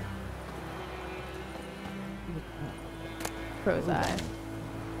 This time. Crow's eye.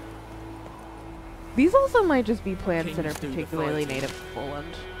 These also might just be plants that are particularly native to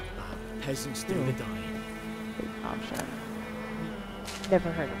Poland. Peasants do the dying. Big option.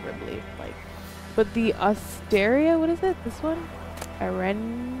 Never heard of Ripley. But the Asteria, what is it? This one?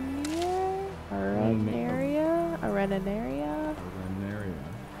 Arenaria? Arenaria? Arenaria.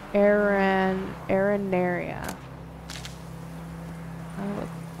 Arenaria.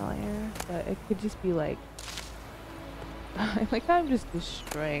 but it could just be like like I'm just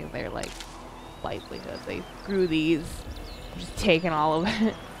destroying their like livelihood. They threw these, I'm just taking all of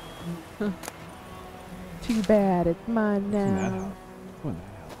it. Too bad, it's mine now.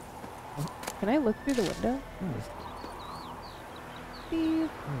 Can I look through the window? Please.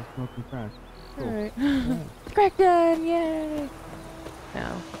 Oh, smoking crack. Cool. Alright. Crack done, yay!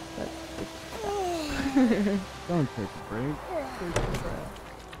 No. Don't take a break.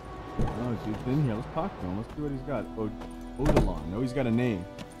 Oh, dude's in here. Let's talk to him. Let's see what he's got. Odalon. No, he's got a name.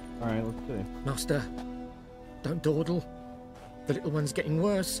 Alright, let's see. Master, don't dawdle. The little one's getting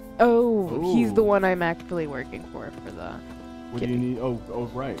worse. Oh, he's the one I'm actually working for the... What do you need? Oh,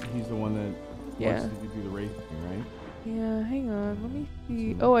 right. He's the one that Yeah. wants to do the race thing, right? Yeah, hang on. Let me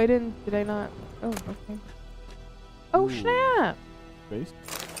see. Oh, I didn't... Did I not? Oh, okay. Oh, snap! Space?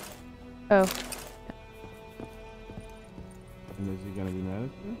 Oh. And is he gonna be mad at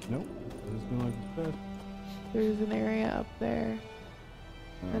you? Nope. Doesn't seem like it's best. There's an area up there.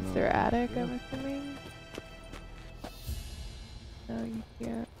 That's their attic, I'm assuming. No, you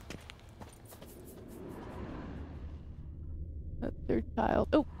can't. That's their child.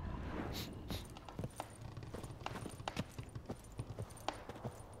 Oh!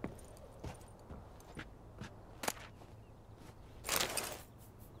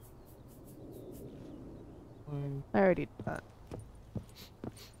 I already did that.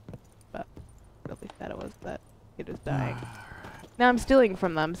 But really sad it was that kid was dying. Now I'm stealing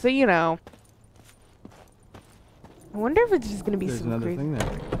from them, so you know. I wonder if it's just gonna be There's some another crazy. thing there.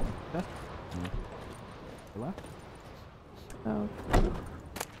 Left. Left. Oh,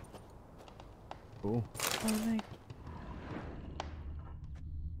 Cool. oh nice.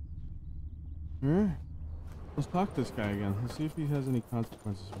 Alright. Let's talk to this guy again. Let's see if he has any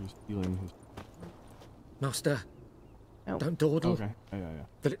consequences for stealing his... Master, Oh. don't dawdle. Okay. Yeah.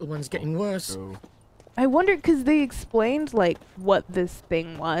 The little one's getting worse. So, I wonder because they explained like what this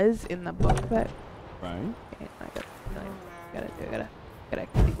thing was in the book that. right. Okay, I gotta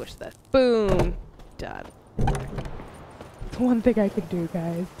extinguish this. Boom, done. It's one thing I can do,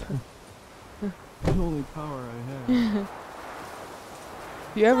 guys. The only power I have.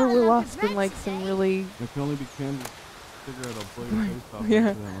 If you ever were lost in like some really It can only be Kansas. Figure out a blade face off. Yeah.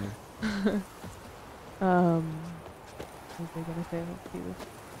 accidentally. what was I gonna say? Let's see this.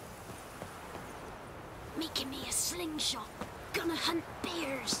 Making me a slingshot. Gonna hunt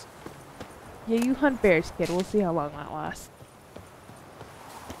bears. Yeah, you hunt bears, kid. We'll see how long that lasts.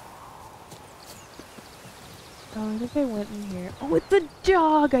 Oh, I think I went in here. Oh, it's a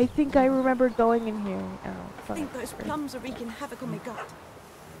dog! I think I remember going in here. Oh, I fuck. think those plums are wreaking havoc on my gut.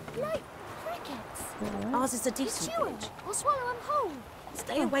 Like crickets. What? Ours is a decent Chew 'em village. or swallow 'em whole.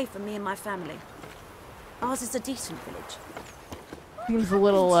 Stay away from me and my family. Ours is a decent village. Seems a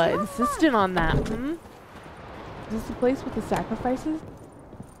little insistent on that. Hmm? Is this the place with the sacrifices?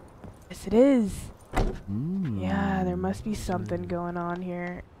 Yes, it is. Yeah, there must be something going on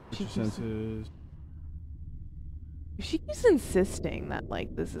here. Your senses. She keeps insisting that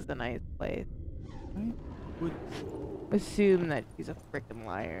like this is a nice place. I would. Assume that she's a freaking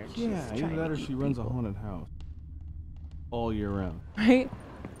liar. And Yeah, she's either trying that to or keep she runs a people. haunted house all year round. Right?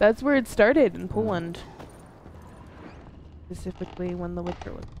 That's where it started in Poland. Specifically when the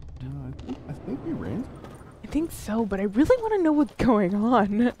Witcher was. No, I think we ran. I think so, but I really want to know what's going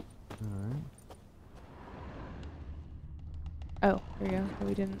on. All right. Oh, there we go. No,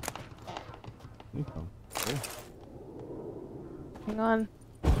 we didn't. I think so. Cool. Hang on.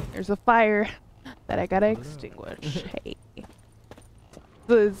 There's a fire that I gotta extinguish. Hey.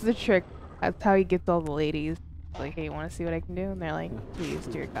 So it's the trick. That's how he gets all the ladies. Like, hey, you want to see what I can do? And they're like, please,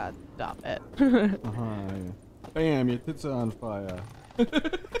 dear God, stop it. Yeah. Bam, your tits are on fire.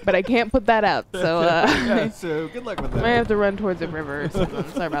 But I can't put that out, so Yeah, so good luck with I that. might have to run towards a river or something.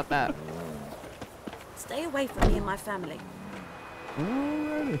 Sorry about that. Stay away from me and my family.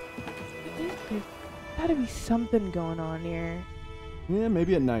 Alrighty. There's gotta be something going on here. Yeah,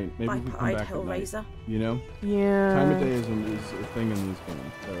 maybe at night. Maybe we come Viper-eyed back at night. Hellraiser. You know? Yeah. Time of day is a thing in these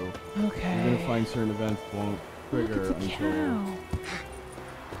games, so Okay. you're gonna find certain events won't trigger Look, it's a until. cow.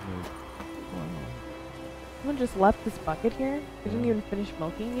 Someone just left this bucket here. They didn't even finish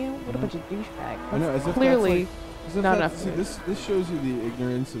milking you. What a bunch of douchebags. I know, as if Clearly, that's like, not enough see, food. this shows you the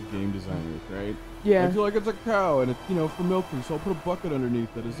ignorance of game designers, right? yeah. I feel like it's a cow and it's, for milking, so I'll put a bucket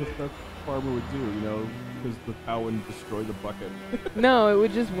underneath it, as if that's what a farmer would do, because the cow wouldn't destroy the bucket. No, it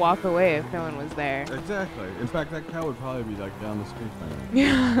would just walk away if no one was there. Exactly. In fact, that cow would probably be like down the street by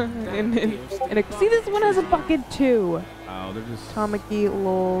now. Yeah. See, this one has a bucket too. Oh, they're just Tamaki,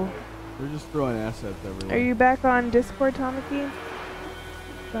 lol. they're just throwing assets everywhere. Are you back on Discord, Tamaki?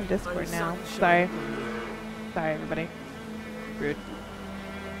 It's on Discord now. Sorry. Sorry, everybody. Rude.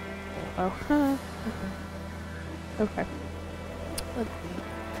 Oh, huh. Okay. Let's see.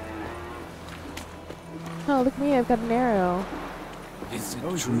 Oh, look at me, I've got an arrow. Is it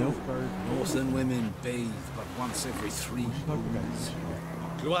Oh, true? no stars. Northern women bathe but once every 3 moons.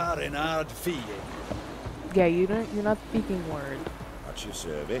 Gloire in hard field. Yeah, you're not speaking words. At your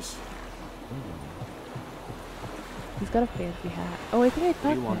service. He's got a fancy hat. Oh, I think I do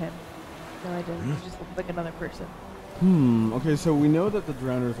you talked to want? him. No, I didn't. He just looked like another person. Okay, so we know that the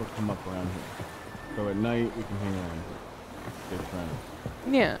drowners will come up around here. So at night, we can hang around here. Get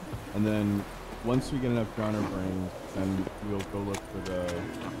drowners. Yeah. And then, once we get enough drowner brains, then we'll go look for the...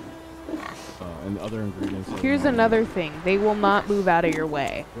 and other ingredients. that Here's we need. another thing. They will not move out of your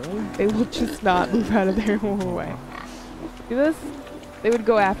way. Really? They will just not move out of their way. See this? They would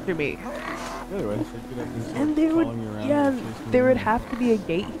go after me. Anyway, so you could have them And start there would, following you around yeah, and chasing there you would around. have to be a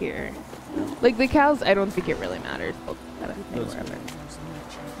gate here. Like the cows, I don't think it really matters. They'll kind of stay That's wherever.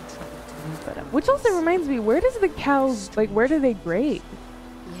 But, which also reminds me, where does the cows, like, where do they graze?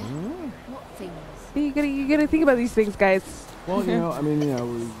 What things? See, you gotta think about these things, guys. Well, you know, I mean, you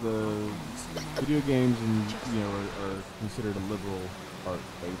know, the video games and, you know, are considered a liberal art,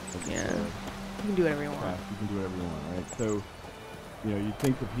 right? Like, Yeah. You can do whatever you want. craft. You can do whatever you want, right? So, you know, you'd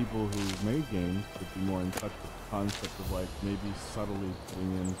think the people who made games would be more in touch with the concept of, like, maybe subtly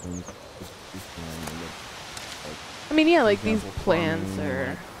putting in things just you know, like, I mean, yeah, for like these example, plants farming, are.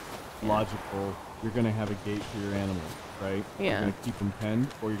 like, logical. You're going to have a gate for your animals, right? Yeah. You're going to keep them penned,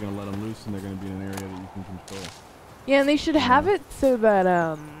 or you're going to let them loose and they're going to be in an area that you can control. Yeah, and they should have it so that,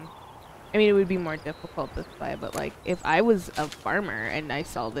 I mean, it would be more difficult this way, but, like, if I was a farmer and I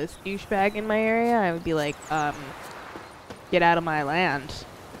saw this douchebag in my area, I would be like, get out of my land.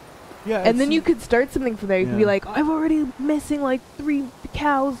 Yeah, And then you could start something from there. You could be Yeah. like, I'm already missing, like, 3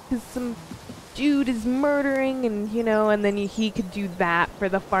 cows because some dude is murdering, and, you know, and then he could do that for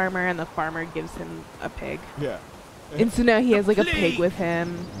the farmer, and the farmer gives him a pig. Yeah. And so now he has, like, a pig with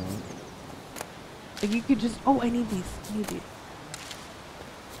him. Like, you could just, oh, I need these. I need these.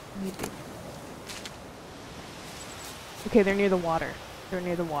 I need these. Okay, they're near the water. They're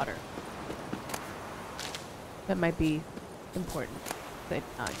near the water. That might be important. They're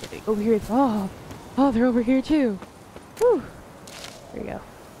not getting over here. It's, oh, they're over here too. Whew. There you go.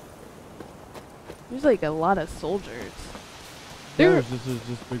 There's like a lot of soldiers. There's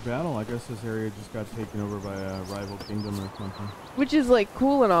this big battle. I guess this area just got taken over by a rival kingdom or something. Which is like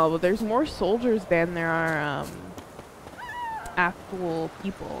cool and all, but there's more soldiers than there are actual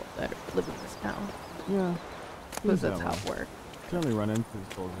people that live in this town. Yeah. Because Seems that's that how way. it works. Certainly run into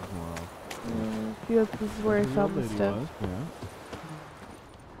the soldiers more often. See, this is where I The found old the lady stuff. was, yeah.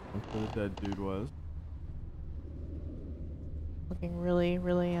 That's where the dead dude was. Looking really,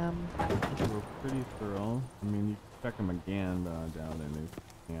 really, They were pretty thorough. I mean, you can check them again, but I doubt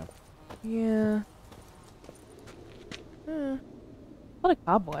any. Yeah. yeah. A lot of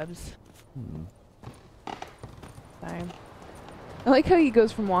cobwebs. Sorry. I like how he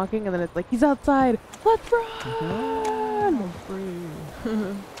goes from walking and then it's like, he's outside. Let's run! I'm free.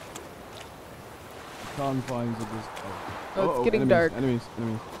 Confines of this. Oh, it's getting enemies, dark. Enemies.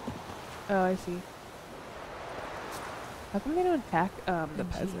 Oh, I see. How come they don't attack the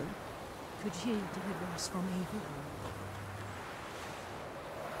peasant? Could you deliver us from evil?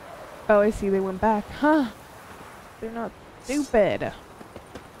 Oh, I see. They went back. Huh. They're not stupid.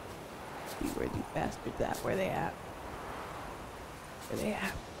 See where these bastards at. Where they at? Where they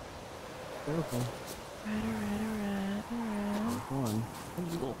at? Careful. Alright. There's one. You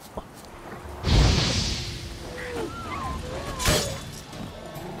little fuck.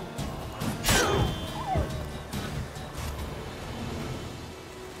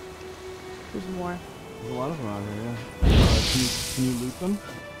 There's more. There's a lot of them out here, yeah. Can you loot them?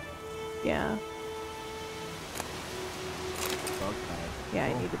 Yeah. Okay. Yeah, I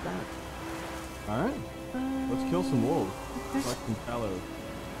Cool. needed that. Alright. Let's kill some wolves. Okay. Collect some tallow.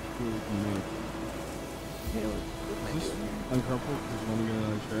 See what we can make. Is this uncomfortable because you want to get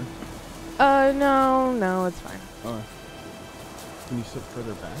another chair? No, it's fine. Alright. Can you sit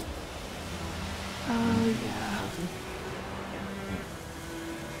further back? Oh, yeah.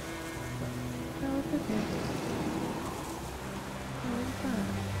 No, it's okay. No, it's fine.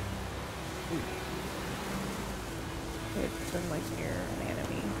 It's been like near an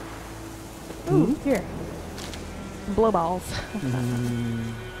enemy. Ooh, here. Blow balls.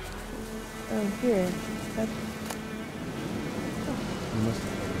 Oh, here. That's You must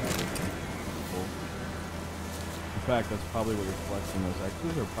have played that before. In fact, that's probably what you're collecting. Those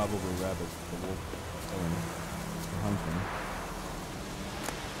X's are probably rabbits. The wolf going hunting.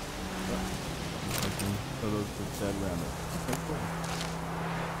 Mm, so those are dead rabbits. Okay, cool.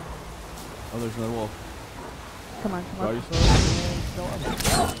 Oh, there's another wolf. Come on, come Draw on. yourself.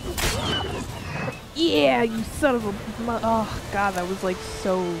 Yeah, you son of a oh god, that was like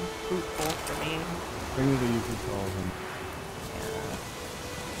so fruitful for me. Bring me the YouTube calls and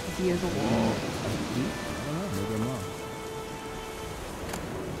He is a wolf. I don't know, maybe I'm wrong.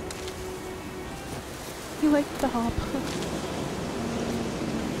 He likes to hop.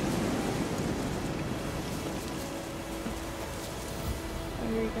 Oh,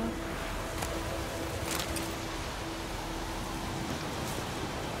 here you go.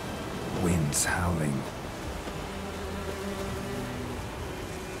 Wind's howling.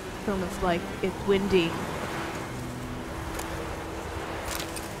 It's almost like it's windy. I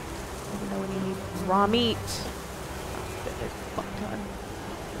don't know what he needs. Raw meat. There's a fuck ton.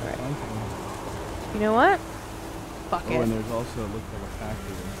 Alright. You know what? Fuck Oh, it. and there's also, it looks like a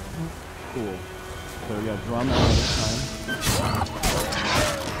factory. Cool. So yeah, drum out this time.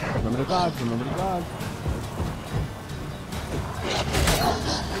 Remember to dodge, remember to dodge.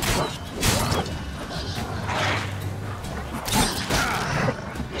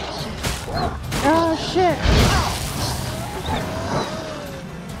 Oh shit!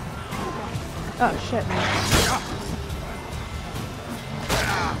 Oh shit, man.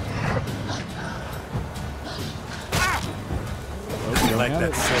 You like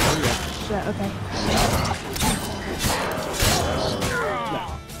that silver? Shit, okay.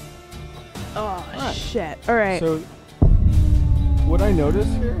 Oh shit. Alright. So, what I noticed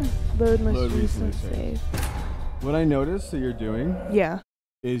here, Load most load recent recently save. what I noticed that you're doing Yeah.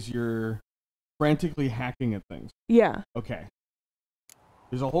 is you're frantically hacking at things. Yeah. Okay.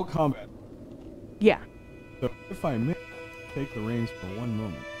 There's a whole combat. Yeah. So if I may take the reins for one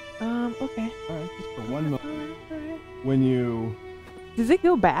moment. Okay. Alright, just for one moment. Alright. When you... Does it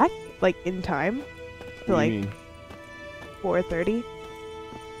go back, like, in time? To, What do like, you mean? 4:30?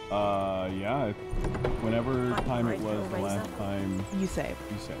 Yeah. Whenever time it was the last time You save.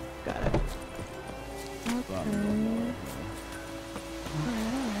 you said. Got it. Okay. Alright.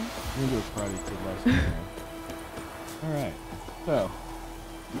 Alright. I'm gonna do a Karate Kid lesson here. Alright. So.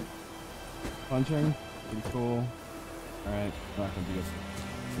 Punching. Pretty cool. Alright. Not gonna be a...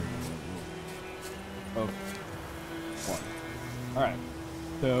 Okay. One. Alright.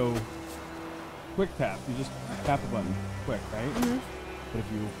 So. Quick tap. You just tap a button. Quick, right? Mm-hmm. But if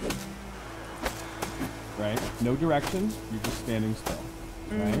you... Right? No direction. You're just standing still.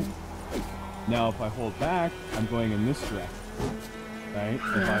 Right? Now if I hold back, I'm going in this direction. Right? If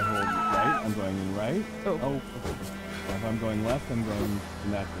I hold right, I'm going in right. Oh. Okay. If I'm going left, I'm going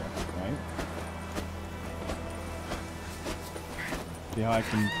in that direction, right? See how I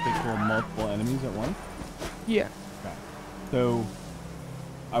can take care of multiple enemies at once? Yeah. Okay. So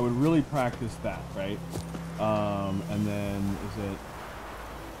I would really practice that, right? And then is it...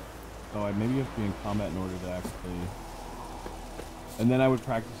 Oh, maybe you have to be in combat in order to actually... And then I would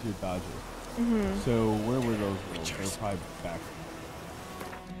practice your dodges. Mm-hmm. So where were those rolls? They were probably back.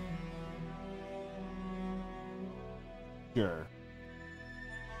 Sure.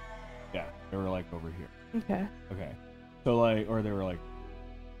 Yeah, they were like over here. Okay. Okay. So like, or they were like,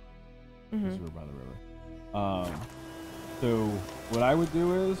 Mm-hmm. we were by the river. So what I would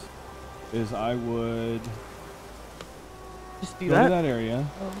do is I would Just do go that. to that area,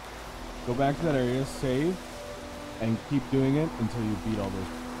 Oh. go back to that area, save, and keep doing it until you beat all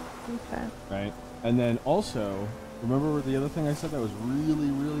those. Okay. Right? And then also, remember the other thing I said that was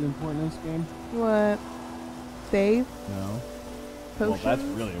really, really important in this game? What? Save? No. Potions? Well, that's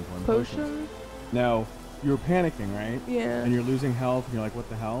really important. Potions? Now, you're panicking, right? Yeah. And you're losing health, and you're like, what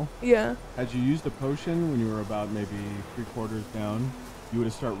the hell? Yeah. Had you used a potion when you were about maybe 3/4 down, you would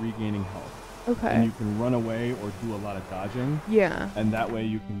have start regaining health. Okay. And you can run away or do a lot of dodging, Yeah. and that way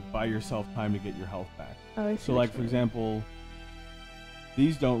you can buy yourself time to get your health back. Oh, I see. So, what like, you for mean. example,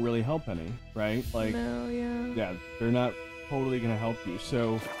 these don't really help any, right? Like, No, yeah. yeah, they're not totally going to help you.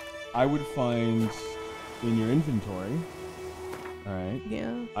 So I would find in your inventory, all right,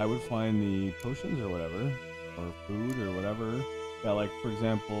 Yeah. I would find the potions or whatever, or food or whatever. Yeah, like, for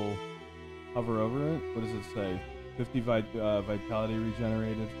example, hover over it. What does it say? 50 vitality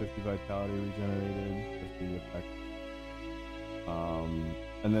regenerated, 50 vitality regenerated, 50 effect.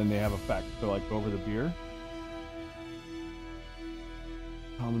 And then they have effect. So, like, go over the beer.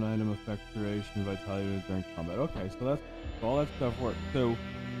 Common item, effect duration, vitality during combat. Okay, so that's all that stuff works. So,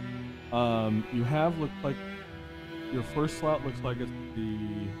 you have looks like your first slot looks like it's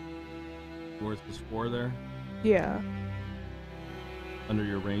where's the score there Yeah. under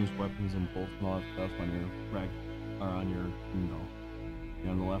your ranged weapons and bolts and all that stuff on your on your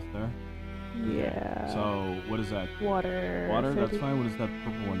on the left there. Yeah. So what is that? Water. Water? That's 30. fine. What is that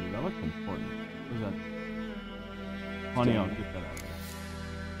purple one do? That looks important. What is that? Honey, I'll get that out of there.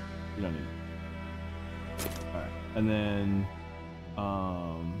 You don't need it. Alright. And then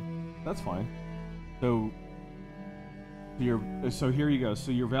that's fine. So here you go.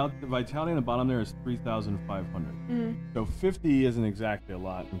 So your vitality on the bottom there is 3,500. So 50 isn't exactly a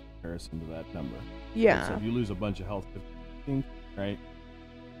lot in comparison to that number. Yeah. So if you lose a bunch of health, 15, right?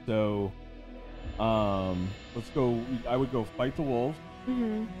 So let's go. I would go fight the wolves.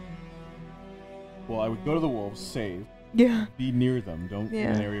 Well, I would go to the wolves, save. Yeah. Be near them. Don't in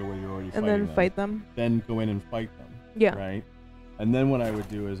an area where you're already fighting them. And then fight them. Then go in and fight them. Yeah. Right? And then what I would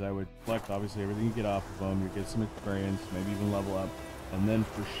do is I would collect, obviously, everything you get off of them. You get some experience, maybe even level up. And then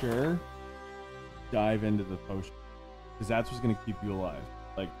for sure, dive into the potion. Because that's what's going to keep you alive.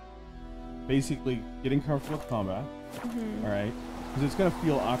 Like, basically, getting comfortable with combat. Alright? Because it's going to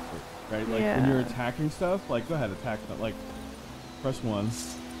feel awkward. Right? Like, when you're attacking stuff, like, go ahead, attack them. Like, press 1.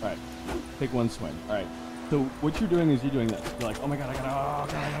 Alright. Take 1 swing. Alright. So what you're doing is you're doing this. You're like, oh my god, I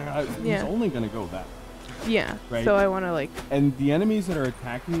gotta. He's only gonna go that. Yeah. Right. So I want to like. And the enemies that are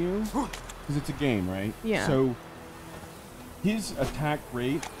attacking you, because it's a game, right? Yeah. So his attack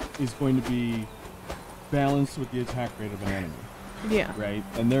rate is going to be balanced with the attack rate of an enemy. Yeah. Right.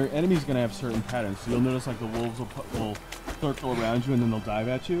 And their enemy's gonna have certain patterns. So you'll notice like the wolves will circle around you and then they'll dive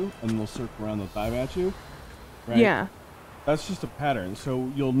at you, and then they'll circle around, they'll dive at you. Right. Yeah. That's just a pattern,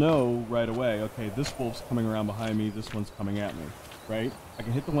 so you'll know right away, okay, this wolf's coming around behind me, this one's coming at me, right? I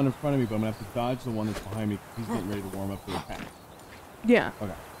can hit the one in front of me, but I'm going to have to dodge the one that's behind me because he's getting ready to warm up the attack. Yeah.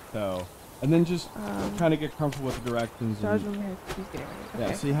 Okay, so, and then just kind of get comfortable with the directions. Dodge And, when he's getting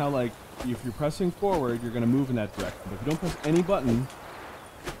ready. yeah, see how, like, if you're pressing forward, you're going to move in that direction, but if you don't press any button,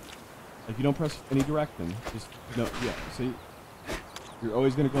 like, you don't press any direction, just, see, you're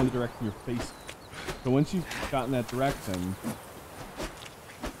always going to go in the direction you're facing. So once you've gotten that direction,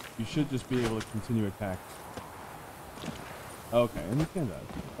 you should just be able to continue attacking. Okay, and you can dodge.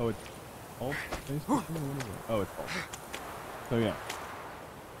 Oh, it's alt? Oh, it's alt. So yeah.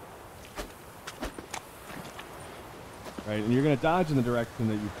 Right, and you're going to dodge in the direction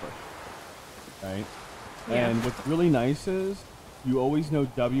that you push. Right? Yeah. And what's really nice is, you always know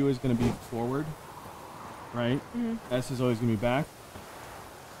W is going to be forward. Right? S is always going to be back.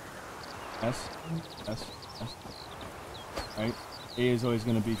 S. Right? A is always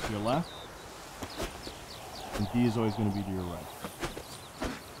going to be to your left. And D is always going to be to your right.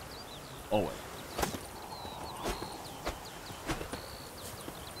 Always.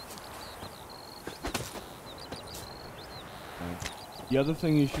 Right. The other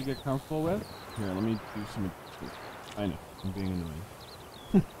thing you should get comfortable with... Here, let me do some... I know, I'm being annoying.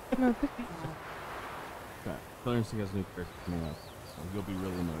 No, it's okay. Okay. Clearance has new character coming up. So you'll be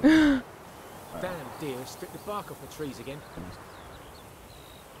really annoyed. Damn deer, stripped the bark off the trees again.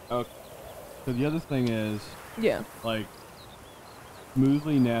 Okay. So the other thing is, like,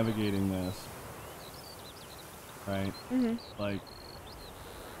 smoothly navigating this, right? Like,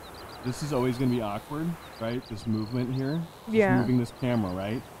 this is always going to be awkward, right? This movement here. Just moving this camera,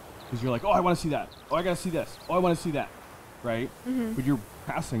 right? Because you're like, oh, I want to see that. Oh, I got to see this. Oh, I want to see that. Right? But you're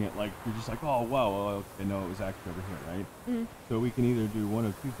passing it like, you're just like, oh, wow, well, okay, no, it was actually over here, right? So we can either do one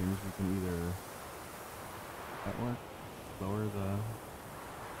of two things. We can either, that work? Lower the,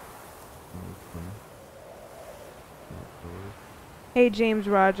 Hey, James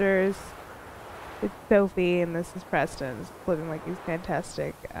Rogers. It's Sophie, and this is Preston. It's looking like he's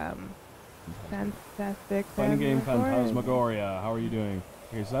fantastic. Fantastic. Fun game, Phantasmagoria. How are you doing?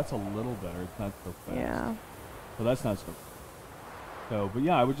 Okay, so that's a little better. It's not so fast. Yeah. So that's not so fast. So, but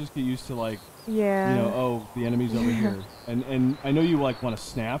yeah, I would just get used to like, yeah, you know, oh, the enemy's over here, and I know you like want to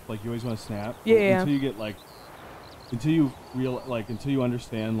snap, like you always want to snap. Yeah. Until you get like, until you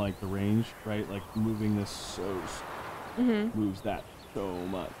understand like the range, right? Like moving this moves that so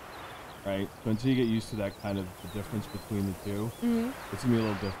much, right? So until you get used to that kind of the difference between the two, it's gonna be a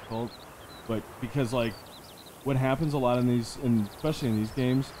little difficult. But because like, what happens a lot in these, and especially in these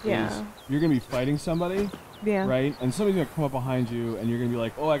games, is you're gonna be fighting somebody. Yeah. Right? And somebody's going to come up behind you, and you're going to be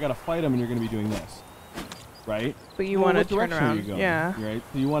like, oh, I got to fight him, and you're going to be doing this. Right? But you want to turn around. Are you going? Yeah. Right?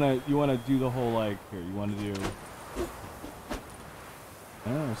 So you want to do the whole, like, here, you want to do...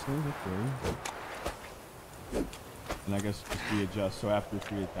 Oh, same victory. And I guess just readjust, so after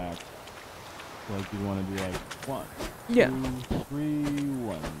 3 attacks. So, like, you want to do, like, 1, 2, 3,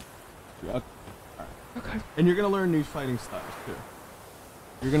 1. Okay. All right. Okay. And you're going to learn new fighting styles, too.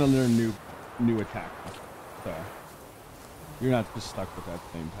 You're going to learn new attacks. So, you're not just stuck with that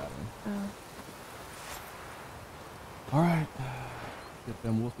same pattern. Alright. Get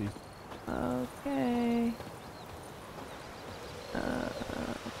them wolfies. Okay.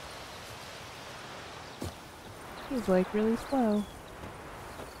 He's like really slow.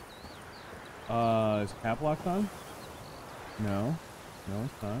 Is cap locked on? No. No,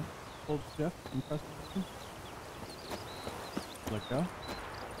 it's not. Hold shift and press button. Let go.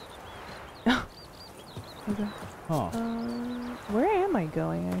 Okay. Huh. Where am I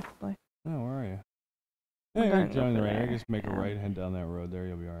going actually? Oh, where are you? I'm Hey, you're going joining the over right. I there. guess make a Yeah. right, head down that road there.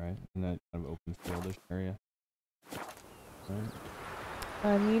 You'll be all right. In that kind of open fieldish area. Right.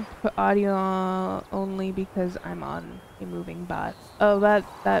 I need to put audio only because I'm on a moving bus. Oh, that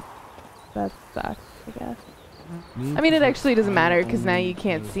sucks, I guess. I mean, it actually doesn't matter because now you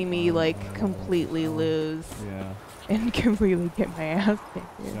can't see me like completely lose Yeah. and completely get my ass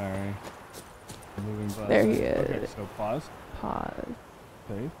kicked here. Sorry. Moving bus. There he Okay, is. so pause. Pause.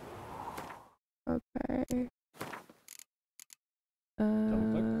 Save. Okay.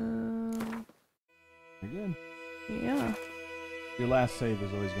 Double click. You're good. Yeah. Your last save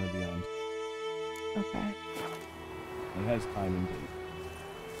is always going to be on. Okay. It has time and date.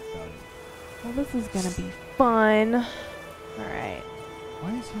 Got it. Well, this is gonna be fun. Alright.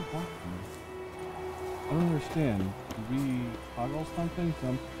 Why is he blocking me? I don't understand. Did we toggle something?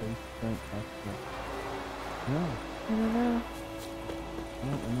 Jump, space, sprint, extra? No. I don't know. I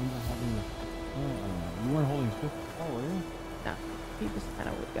don't remember having the... Oh, I don't know. You weren't holding shift before, were you? No. He just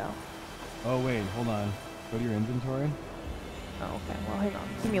kinda would go. Oh, wait. Hold on. Go to your inventory. Oh, okay. Well, hang on.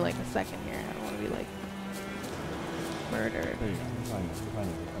 Give me like a second here. I don't want to be like murdered. There you go. You're fine now. You're fine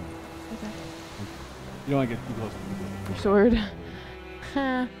now. You're fine now. Okay. You don't want to get too close to people. Your sword.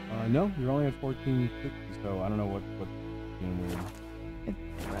 Huh. No. You're only at 1450, so I don't know what's being weird.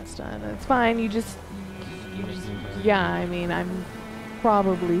 That's done. It's fine. You just. Yeah, I mean, I'm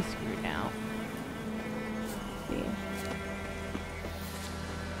probably screwed now. Let's see.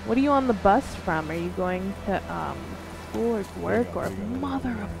 What are you on the bus from? Are you going to school or to work or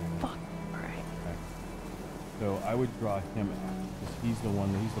mother of fuck? Alright. Okay. So I would draw him out because he's the one.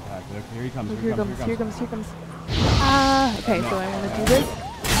 He's the pack. Okay, here he comes. Here comes. Ah. Okay, so I want to do this.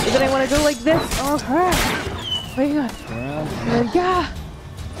 And then I want to go like this. Oh crap! Hang on. And then, yeah.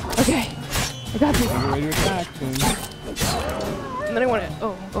 Okay. I got this. You're ready to attack soon. And then I want to.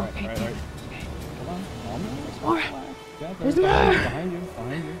 Oh. Okay. All right. Hold on. More. Yeah, There's more. more. Behind you.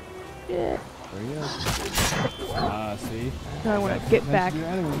 Yeah. There he is. Ah, see? Now I want to get back. Your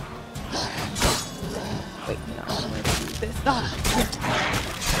enemy. Wait, no, I'm going to do this. Ah.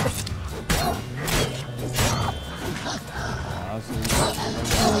 Ah, see?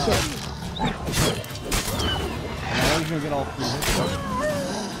 Now he's going to get all three hits.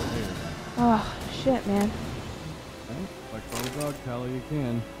 Oh, shit, man. Okay. Like a dog, Callie, you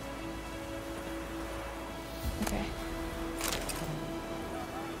can. Okay.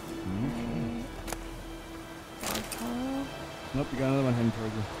 Nope, you got another one heading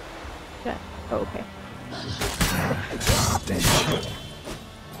towards you. Shit. Oh, okay.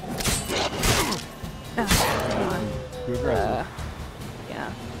 Ah, come on. Too aggressive. Yeah.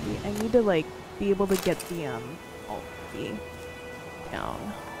 I need to, like, be able to get the, alt key down.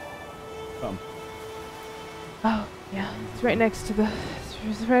 Come. Oh, yeah. It's right next to the...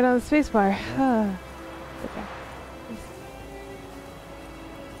 It's right on the spacebar. Ah. Okay.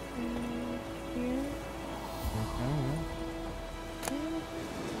 Here. Okay, yeah.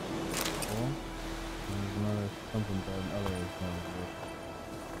 Cool. There's another something that other is going to do.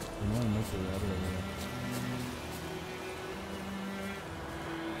 You know, I'm missing the other area.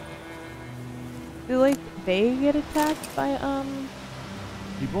 Do, like, they get attacked by,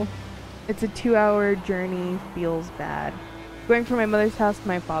 People? It's a 2-hour journey, feels bad. Going from my mother's house to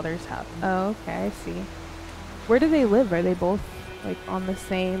my father's house. Oh, okay, I see. Where do they live? Are they both, like, on the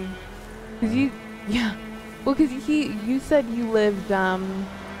same... Cause you... Yeah. Well, cause you said you lived,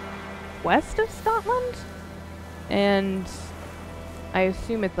 west of Scotland? And I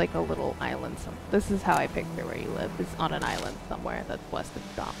assume it's like a little island this is how I picture where you live. It's on an island somewhere that's west of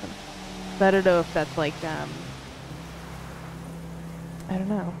Scotland. But I don't know if that's like, I don't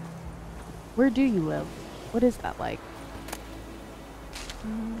know. Where do you live? What is that like?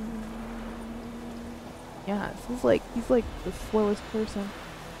 Yeah, he's like the slowest person.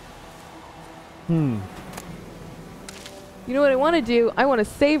 Hmm. You know what I want to do? I want to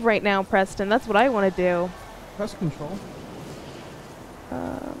save right now, Preston. That's what I want to do. Press control.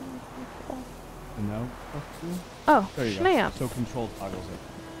 Control. And now press 2. Oh, There you snap. go. So control toggles it.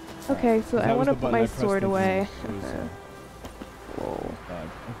 Okay, so I want to put my sword away. Whoa. Okay.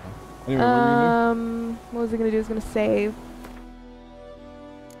 Anyway, what are you gonna What was I gonna do? I was gonna save.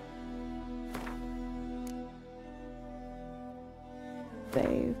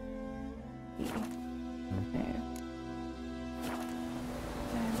 Save.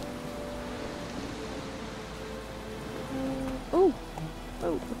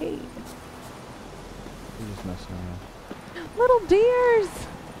 Oh, hey. We're just messing around. Little deers!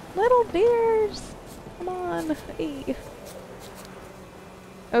 Little deers! Come on. Hey.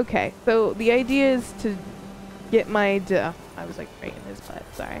 Okay, so the idea is to get my I was like right in his butt,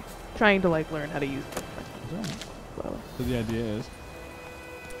 sorry. Trying to like learn how to use it. So the idea is?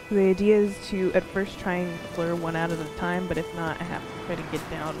 The idea is to at first try and clear one out at a time, but if not, I have to try to get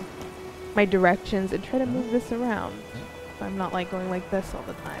down my directions and try to move this around. So I'm not like going like this all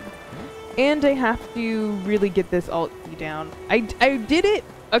the time. And I have to really get this alt key down. I did it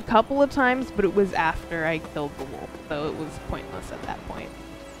a couple of times, but it was after I killed the wolf, so it was pointless at that point.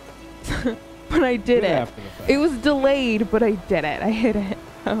 But I did it. It was delayed, but I did it. I hit it.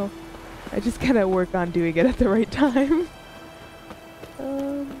 So I just gotta work on doing it at the right time.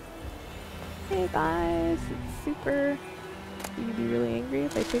 Hey guys, it's super. You can be really angry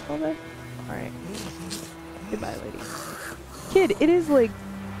if I take all this. All right. Goodbye, lady. Kid, it is like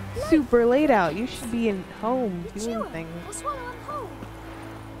super late out. You should be in home doing things. There's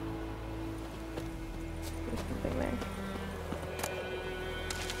something there.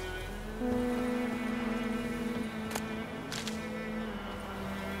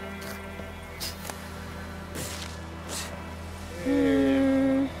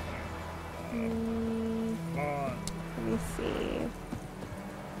 Let me see.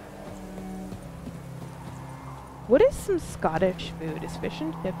 What is some Scottish food? Is fish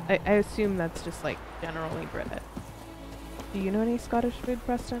and chips? I assume that's just like generally British. Do you know any Scottish food,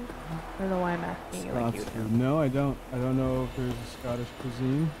 Preston? I don't know why I'm asking you like you do. No, I don't. I don't know if there's a Scottish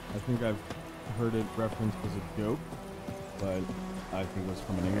cuisine. I think I've heard it referenced as a joke, but I think it was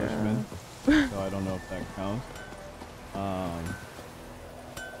from an Englishman, so I don't know if that counts.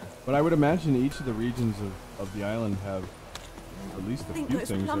 But I would imagine each of the regions of the island have at least a few things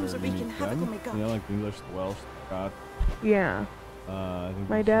that are unique to them. You know, like the English, the Welsh, the Scots. Yeah. I think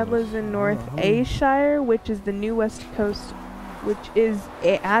my dad lives in North Ayrshire, which is the new west coast, which is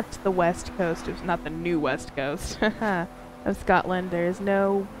at the west coast. It's not the new west coast of Scotland. There's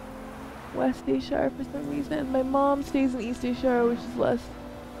no West Ayrshire for some reason. My mom stays in East Ayrshire, which is less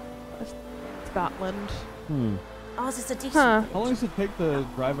Scotland. Ours is a decent. How long does it take to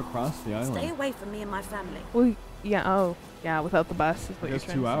drive across the island? Stay away from me and my family. Well, yeah. Oh, yeah. Without the bus, is what you're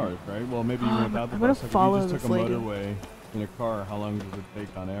trying 2 to say. hours, right? Well, maybe even without the I'm gonna bus. Like follow if you just took a this lady. motorway in a car, how long does it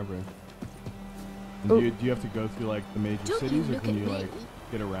take on average? And do you have to go through like the major cities, or can you like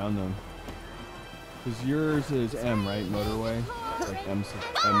get around them? Because yours is M, right? Motorway, like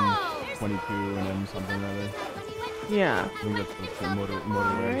M22 and M something or other. Yeah. I think that's the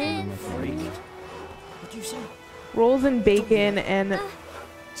motorway. What'd you say? Rolls and bacon and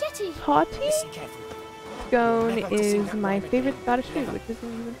Jetty. toddy scone is my favorite Scottish food, which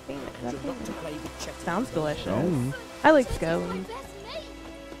isn't even famous. Sounds delicious. Oh. I like scones.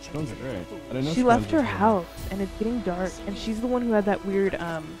 Scones are great. I didn't know She scones left were her good. house, and it's getting dark, and she's the one who had that weird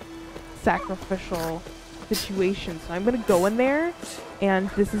sacrificial situation. So I'm gonna go in there, and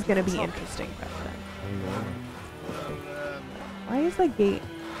this is gonna be interesting, Preston. Why is that gate?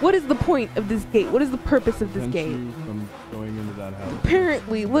 What is the point of this gate? What is the purpose of this Prevents gate? you from going into that house.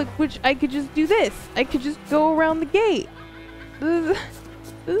 Apparently, look, which I could just do this. I could just go around the gate. This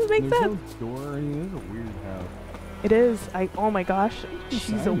makes There's sense. no door or anything. It's a weird house. It is. Oh my gosh, she's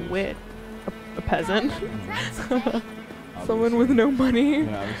a Designers. wit. A peasant. Someone with no money.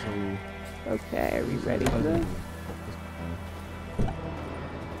 Yeah, obviously. Okay, are we ready for this?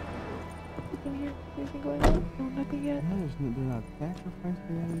 Anything here? Anything going on? No, nothing yet. They're not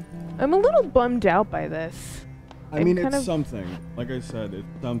sacrificing anything. I'm a little bummed out by this. I mean, kind it's of- something. Like I said, it's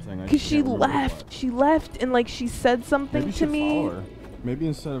something. Cause she left. She left and like she said something Maybe to you should me. follow her. Maybe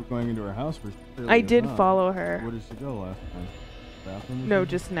instead of going into her house, where she clearly I is did not, follow her. Where did she go last time? Bathroom or No, something?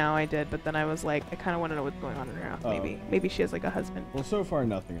 just now I did, but then I was like, I kind of want to know what's going on in her house. Maybe she has like a husband. Well, so far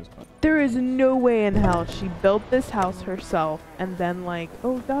nothing has come. There is no way in hell she built this house herself and then like,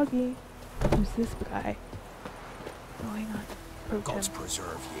 oh doggy, who's this guy? Oh, hang on. Approach God's him.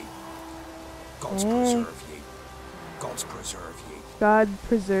 preserve ye. God's Hey. preserve ye. God's preserve ye. God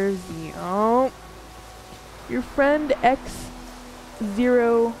preserves thee. Oh, your friend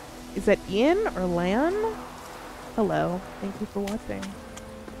X0, is that Ian or Lan? Hello, thank you for watching.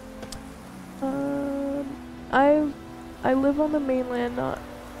 I live on the mainland, not.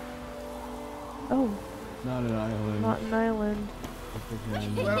 Oh, Not an island. not an island.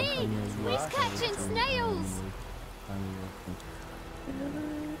 He's catching snails.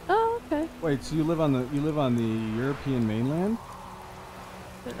 Oh, okay. Wait, so you live on the European mainland?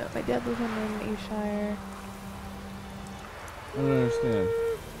 No, my dad lives on Ayrshire. I don't understand.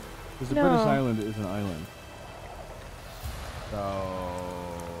 Because the No. British island is an island. So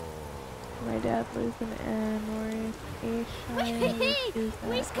My dad lives in Ann, is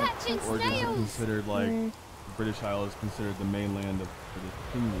We's catching or is it snails! considered like the British Isle is considered the mainland of the British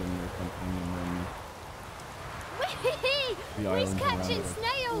Kingdom or something, and then the We's islands around catching it.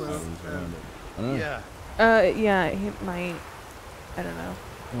 snails! Islands around it. I don't know. Yeah. Yeah, it might. I don't know.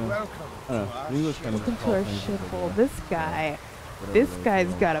 Yeah. Welcome I don't know. The English kind of Welcome to call our things what they shithole. do. This guy. Whatever This they guy's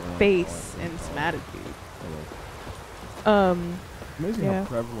feel got a they wanna call face it, and they some call it. attitude. Anyway. Amazing Yeah. how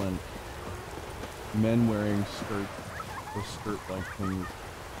prevalent men wearing skirts or skirt-like things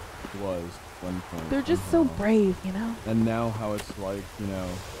was at one point. They're just so somehow. brave, you know? And now how it's like, you know,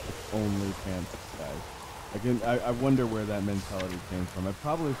 it's only pants guys. I wonder where that mentality came from.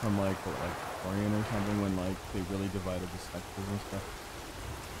 Probably from like Victorian or something, when like they really divided the sexes and stuff.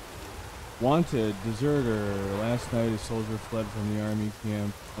 Wanted, deserter. Last night a soldier fled from the army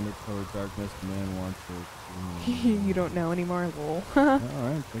camp under cover of darkness. The man wanted. You don't know anymore, lol.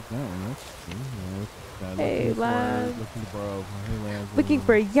 Alright, take that one. That's cool. Yeah, Hey, looking lad. looking to borrow. Hey, lads. Looking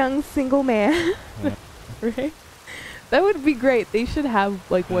for a young single man. Yeah. Right? That would be great. They should have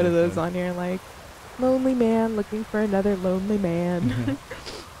like one of those Okay. on here, like lonely man looking for another lonely man.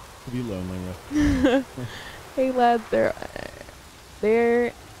 To be lonely with. Hey lads, there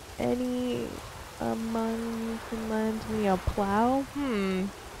any among you can lend me a plow?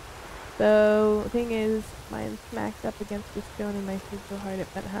 So thing is, mine smacked up against the stone and my feet so hard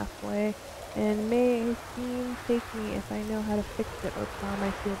it bent halfway. And may Steam take me if I know how to fix it or plow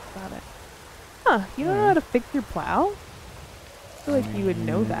my fields without it. Huh, you don't know how to fix your plow? I feel like you would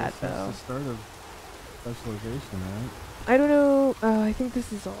know that That's though. the start of specialization, right? I don't know. Oh, I think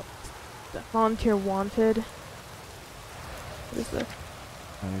this is all volunteer wanted. What is this?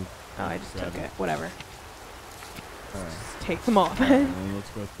 Oh, I just took it. Whatever. Alright. Just take them off. Let's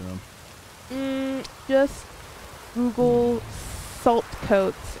go through them. Just Google salt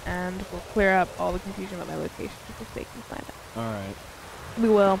coats and we'll clear up all the confusion about my location if they can find it. Alright. We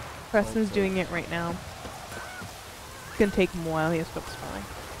will. Preston's doing it right now. It's gonna take him a while. He has to focus fine.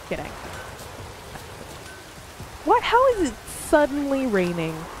 Kidding. What? How is it suddenly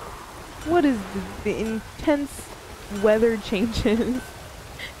raining? What is the intense weather changes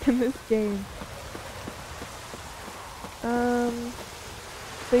in this game?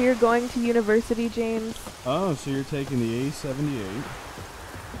 So you're going to university, James? Oh, so you're taking the A78.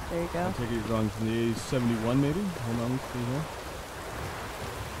 There you go. I take it you're going from the A71 maybe? Hold on, let's see here.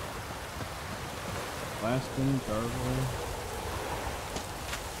 Laston, Darville.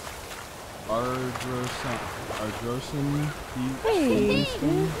 Ardrosin, Hey,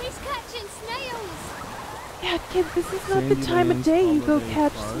 We's catching snails! yeah, kid, this is not the time of Sandylands, day you go Holiday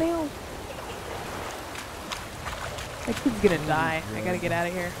catch Park. snails. That kid's gonna die. I gotta get out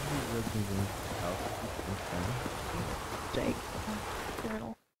of here. Jake.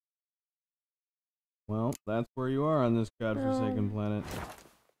 Journal. Well, that's where you are on this godforsaken planet.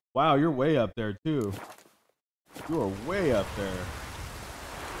 Wow, you're way up there too. You are way up there.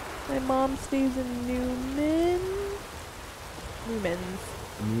 My mom stays in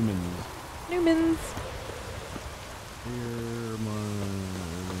Newmans.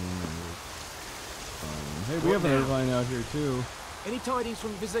 Hey, we have an Irvine out here too. Any tidings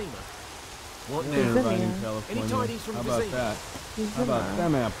from Vizima? What Yeah. Irvine in Vizima. California? Any tidings from How about Vizima? that? How about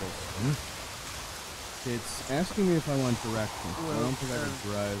them apples? It's asking me if I want directions. I don't think I could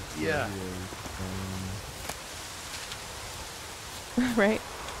drive. yeah. Right?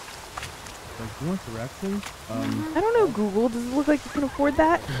 Like, you want directions? I don't know, Google. Does it look like you can afford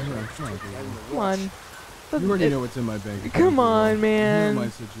that? Yeah, come on, Google. Come on. You already know what's in my bank account. Come on, Google. man. You know my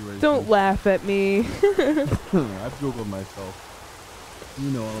situation. Don't laugh at me. I've Googled myself. You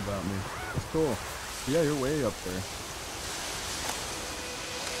know all about me. It's cool. Yeah, you're way up there.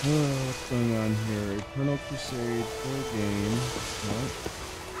 What's going on here? Eternal Crusade, full game. What?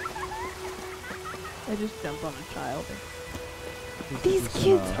 I just jumped on a child. This These is,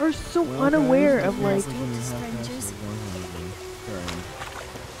 kids are so well, unaware guys, of this like, is strangers.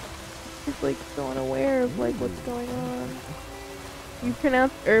 it's like so unaware of like what's going on. You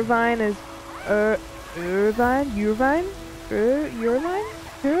pronounce Irvine as Irvine? Urvine? Urvine?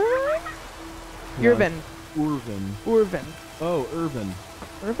 Urban. Urban. Oh, Irvin.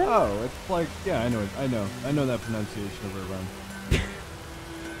 Urban? Oh, it's like, yeah, I know it. I know that pronunciation of Irvine.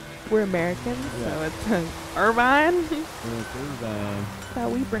 We're Americans, Yeah. so it's Irvine. It's Irvine. That's how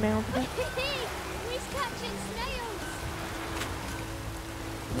we pronounce it. We's catching snails!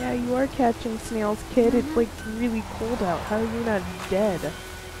 Yeah, you are catching snails, kid. It's like really cold out. How are you not dead?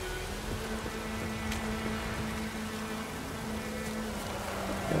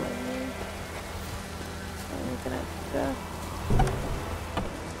 I'm looking at stuff.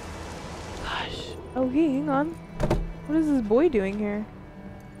 hey, hang on. What is this boy doing here?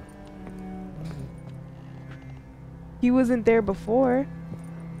 He wasn't there before.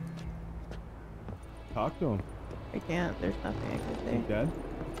 Talk to him. I can't. There's nothing I can Is say. he dead?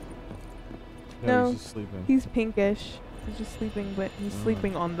 No, he's just sleeping. He's pinkish. He's just sleeping, but he's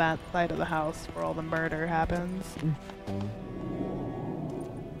sleeping on that side of the house where all the murder happens.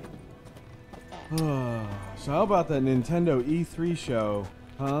 So how about that Nintendo E3 show?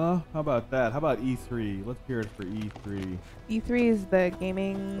 Huh? How about that? How about E3? Let's hear it for E3. E3 is the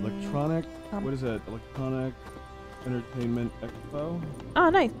gaming... Electronic? What is it? Electronic Entertainment Expo? Oh,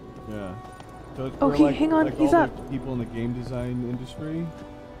 nice. Yeah. So it's Oh, where, hang on. like He's all up. the people in the game design industry,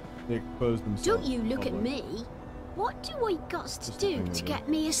 they expose themselves. Don't you to look at public. me. What do I got to Just a do thing to to do. get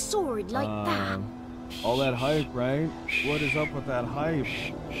me a sword like that? All that hype, right? What is up with that hype?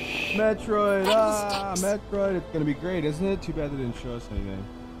 Metroid! Ah, Metroid! It's gonna be great, isn't it? Too bad they didn't show us anything.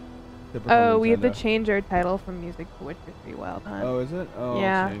 Typical Oh, we have to Nintendo. change our title from music to Witcher 3 Wild Hunt. Oh, is it? Oh,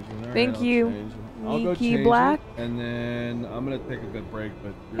 yeah. I'll change it. All right, Thank I'll you, change it. I'll go Mickey change Black. it, and then I'm gonna take a good break.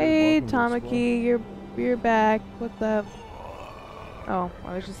 But you're Hey, welcome to explore. Tamaki, you're back. What's up? Oh,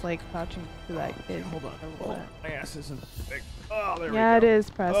 I was just like talking to that kid. Hold on. Oh, My ass isn't big. Oh, there we go. yeah, it is,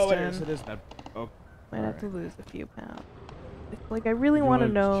 Preston. Oh, it is that. Oh, Might have to lose a few pounds. It's like I really You want to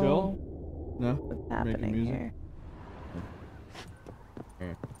wanna know chill? No? what's Making happening music? here.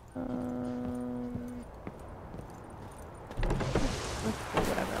 Okay. Let's do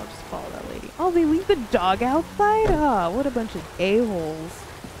whatever. I'll just follow that lady. Oh, they leave the dog outside? Ah, what a bunch of a-holes.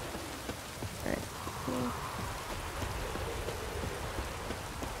 Alright. Cool.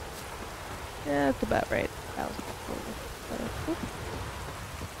 Yeah, that's about right. That was cool.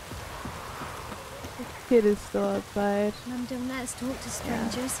 This kid is still outside. Mum don't let us talk to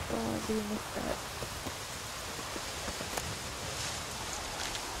strangers. Yeah, don't want to be in this bed.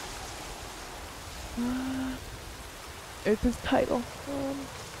 There's his title.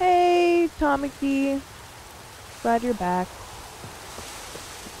 Hey, Tamaki. Glad you're back.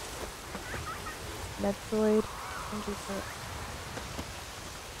 Metroid.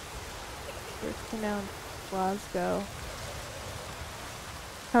 First pronounced Glasgow.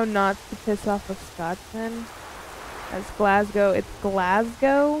 How not to piss off a Scotsman. As Glasgow, it's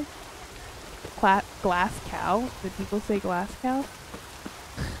Glasgow. Glass cow. Did people say glass cow?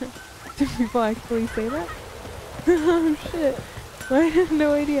 Did people actually say that? Oh shit. I have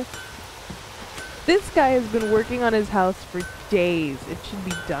no idea. This guy has been working on his house for days. It should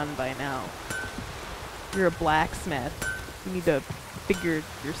be done by now. You're a blacksmith. You need to figure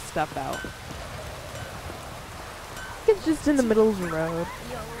your stuff out. It's just in the middle of the road.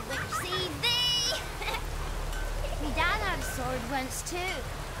 Yo, witch, see thee! Me dad had a sword once too. 1,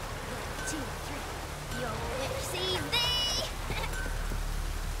 2, 3. Yo, witch, see thee!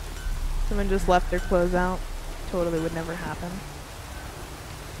 Someone just left their clothes out. Totally would never happen.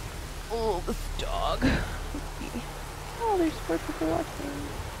 Oh, this dog. Let's see. Oh, there's 4 people watching.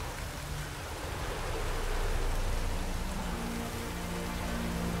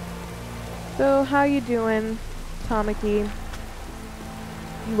 So, how you doing, Tamaki?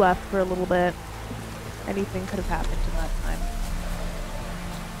 You left for a little bit. Anything could have happened in that time.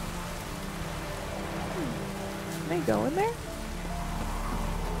 Can I go in there?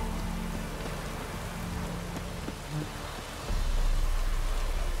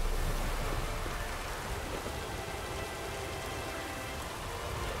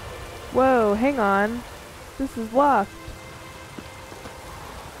 Whoa, hang on. This is locked.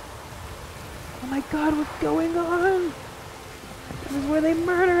 Oh my god, what's going on? This is where they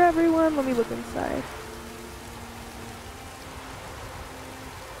murder everyone. Let me look inside.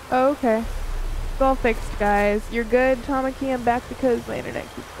 Oh, okay. It's all fixed, guys. You're good, Tamaki? I'm back because my internet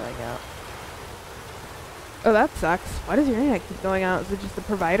keeps going out. Oh, that sucks. Why does your internet keep going out? Is it just the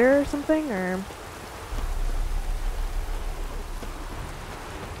provider or something, or...?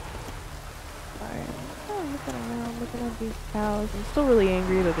 Looking at these cows. I'm still really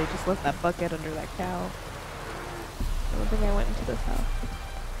angry that they just left that bucket under that cow. I don't think I went into this house.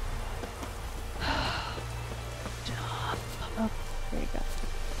 Oh, there you go.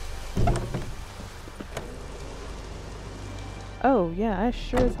 Oh, yeah, I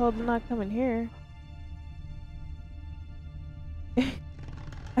sure as hell did not come in here.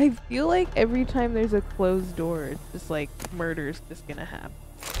 I feel like every time there's a closed door, it's just like murder's just gonna happen.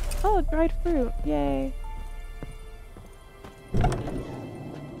 Oh, dried fruit. Yay.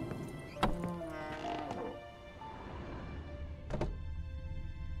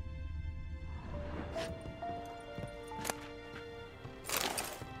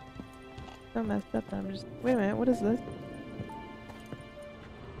 So messed up that I'm just... Wait a minute, what is this?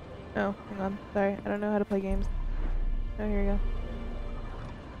 Oh, hang on. Sorry, I don't know how to play games. Oh, here you go.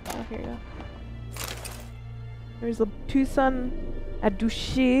 Oh, here you go. There's a Tucson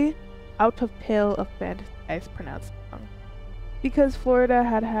Adushi out of tail of fantasy. I pronounced it wrong. Because Florida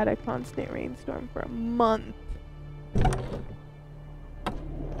had had a constant rainstorm for a month.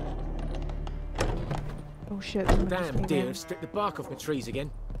 Oh shit. Damn deer, stripped the bark off my trees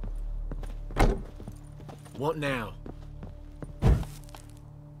again. What now?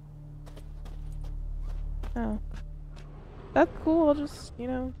 Oh. That's cool, I'll just, you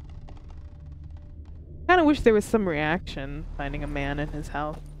know. Kinda wish there was some reaction finding a man in his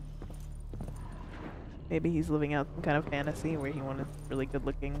house. Maybe he's living out some kind of fantasy where he wanted a really good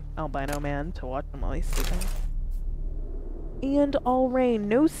looking albino man to watch him while he's sleeping. And all rain.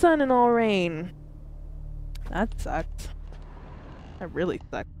 No sun and all rain. That sucks. That really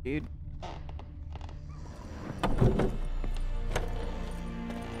sucks, dude.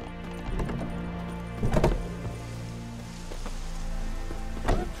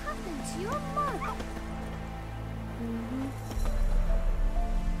 What happened to your mug?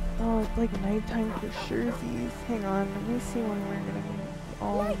 Oh, it's like nighttime for surezies. Hang on, let me see when we're gonna get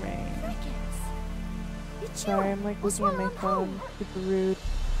all rain. Sorry, I'm like looking at my phone. Super rude.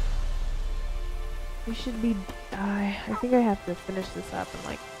 We should be. I think I have to finish this up in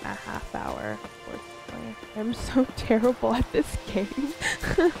like a half hour. Unfortunately, I'm so terrible at this game.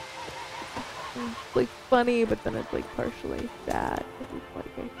 It's like funny, but then it's like partially sad. It's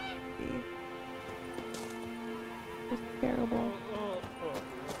like I should be. It's terrible.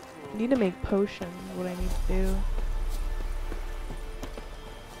 I need to make potions. What I need to do.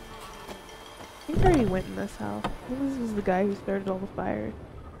 I think I already went in this house. I think this was the guy who started all the fires.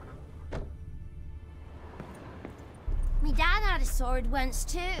 My dad had a sword once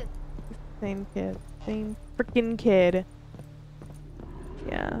too. Same kid. Same freaking kid.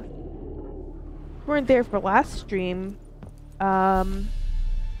 Yeah. Weren't there for last stream. At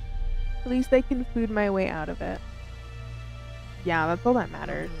least I can food my way out of it. Yeah, that's all that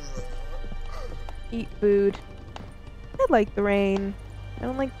matters. Eat food. I like the rain. I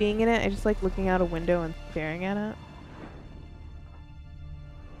don't like being in it. I just like looking out a window and staring at it.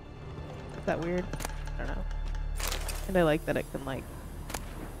 Is that weird? I don't know. And I like that it can like...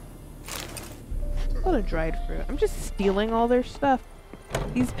 A lot of dried fruit. I'm just stealing all their stuff.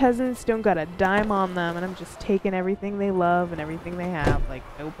 These peasants don't got a dime on them, and I'm just taking everything they love and everything they have. Like,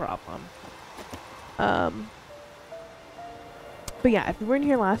 no problem. But yeah, if you weren't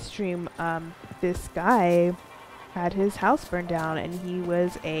here last stream, this guy had his house burned down, and he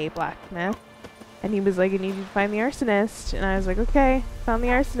was a blacksmith. And he was like, I need you to find the arsonist. And I was like, okay, found the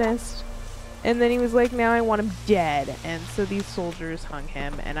arsonist. And then he was like, now I want him dead. And so these soldiers hung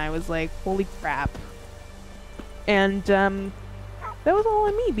him, and I was like, holy crap. And that was all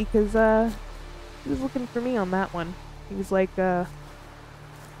on me, because he was looking for me on that one. He was like, the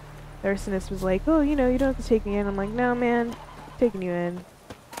arsonist was like, oh, you know, you don't have to take me in. I'm like, no, man, I'm taking you in.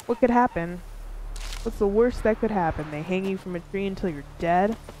 What could happen? What's the worst that could happen? They hang you from a tree until you're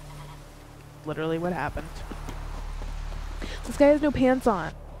dead? Literally what happened. This guy has no pants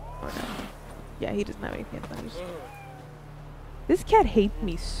on. Oh no. Yeah, he doesn't have any pants on. This cat hates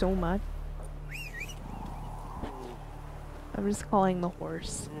me so much. I'm just calling the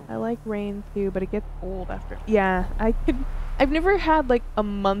horse. I like rain too, but it gets old after. Yeah, I've never had like a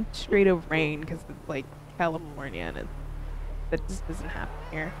month straight of rain because it's like California, and that just doesn't happen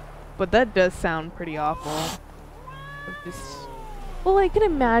here. But that does sound pretty awful. Well, I can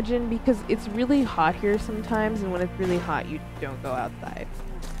imagine, because it's really hot here sometimes, and when it's really hot, you don't go outside.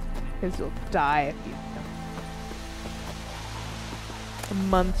 Because you'll die if you don't. A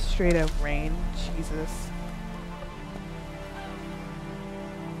month straight of rain. Jesus.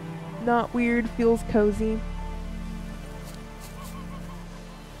 Not weird, feels cozy.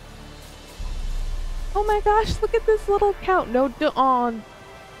 Oh my gosh, look at this little cow. No,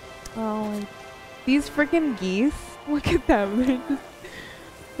 oh, these freaking geese. Look at them.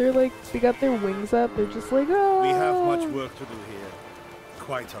 They're like, they got their wings up. They're just like, oh. We have much work to do here.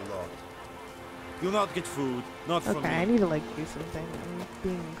 Quite a lot. You'll not get food, not from me. Okay, I need to like do something. I'm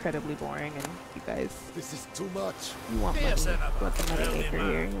being incredibly boring, and you guys. This is too much. You want money? You want the money maker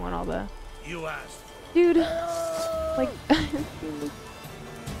here? You want all the. You asked. Dude, like.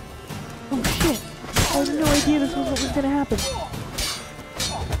 Oh shit! I had no idea this was what was gonna happen.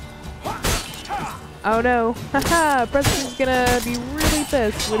 Oh no! Haha! Preston's gonna be really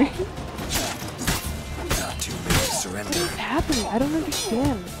pissed. What is happening? I don't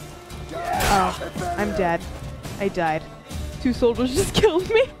understand. Oh, I'm dead. I died. 2 soldiers just killed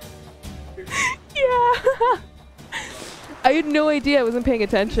me. Yeah. I had no idea. I wasn't paying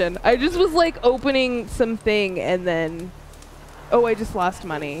attention. I just was like opening something and then... Oh, I just lost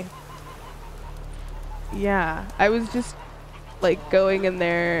money. Yeah, I was just like going in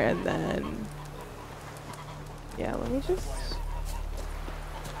there and then... Yeah, let me just...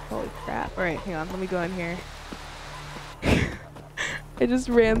 Holy crap. Alright, hang on. Let me go in here. I just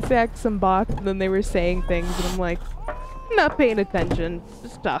ransacked some box and then they were saying things and I'm like, not paying attention.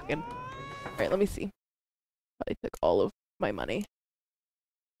 Just talking. Alright, let me see. Probably took all of my money.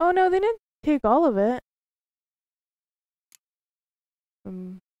 Oh no, they didn't take all of it.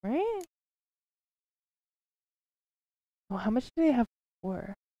 Right? Well, how much do they have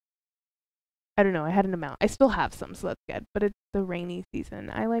for? I don't know. I had an amount. I still have some, so that's good. But it's the rainy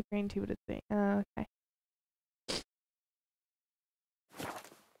season. I like rain too, but it's rain. Okay.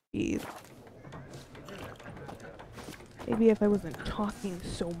 Jeez. Maybe if I wasn't talking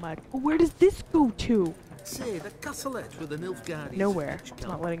so much. Oh, where does this go to? Say, the castlette with the Nilfgaardi's. Nowhere. It's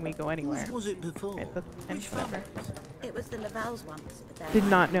not letting me go anywhere. Whose was it before? Okay, that's whatever. It was the Laval's once. But they're Did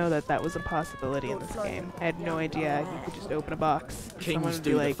not know that that was a possibility in this game. I had no idea you could just open a box. Someone would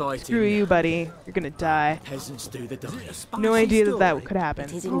be like, screw you, buddy. You're gonna die. Peasants do the dying. No idea that that could happen.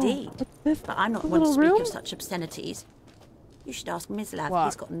 It is indeed. Oh, what's this? But I'm not A one to little speak room? of such obscenities. You should ask Mislav. He's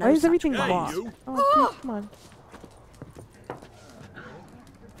Locked. got no Why is such everything right. locked? Oh, geez, come on.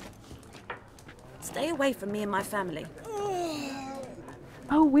 Stay away from me and my family.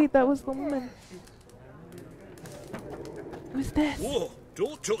 Oh, wait, that was the woman. Who's this? Whoa,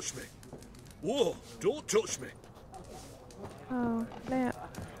 don't touch me. Whoa, don't touch me. Oh,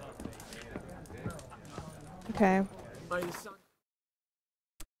 snap. Okay.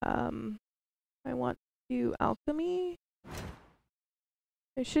 I want to do alchemy.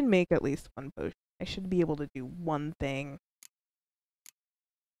 I should make at least one potion. I should be able to do one thing.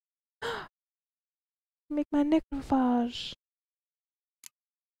 Make my necrophage.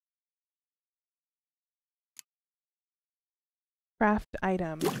 Craft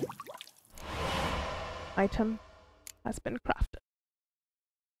item. Item has been crafted.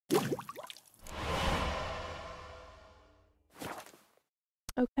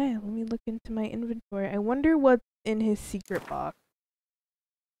 Okay, let me look into my inventory. I wonder what's in his secret box.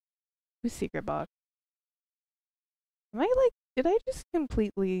 Whose secret box? Am I like, did I just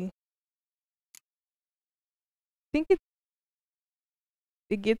completely... I think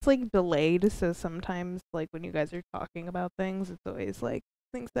it gets like delayed, so sometimes like when you guys are talking about things, it's always like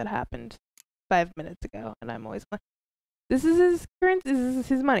things that happened 5 minutes ago, and I'm always like, this is his current, this is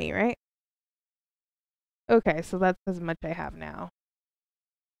his money, right? Okay, so that's as much I have now.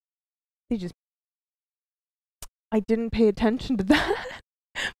 I didn't pay attention to that,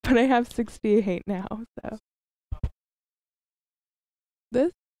 but I have 68 now, so.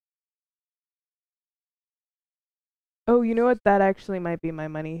 This? Oh, you know what? That actually might be my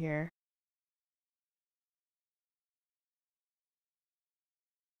money here.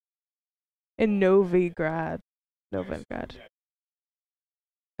 In Novigrad.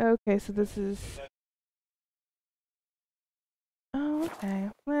 Okay, so this is... Oh,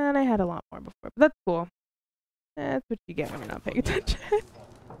 okay. Well, I had a lot more before, but that's cool. That's what you get when you're not paying attention.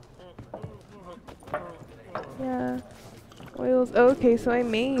 Yeah. Oils. Okay, so I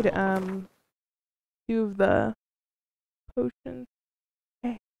made, 2 of the potions.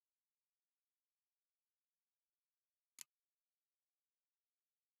 Okay.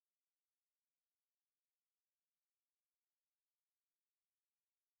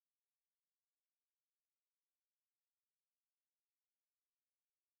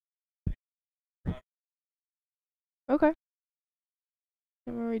 Okay.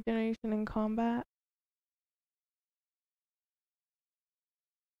 Memory regeneration in combat.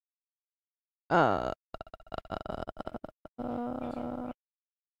 Yeah.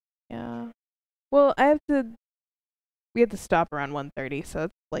 Well, we have to stop around 1:30, so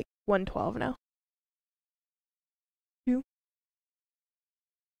it's like 1:12 now. You?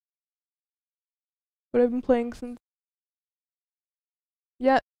 What I've been playing since...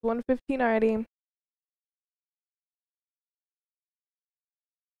 Yeah, 1:15 already.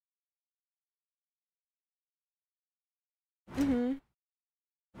 Mm-hmm.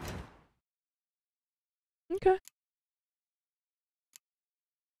 Okay.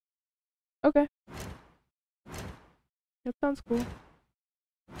 Okay. That sounds cool.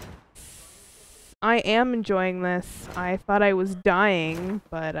 I am enjoying this. I thought I was dying,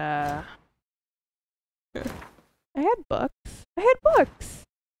 but I had books.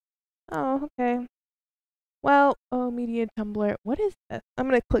 Oh, okay. Well, oh, media Tumblr. What is this? I'm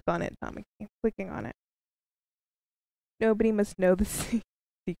gonna click on it, Tommy. Clicking on it. Nobody must know the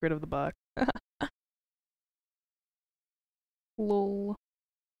secret of the book. Lol.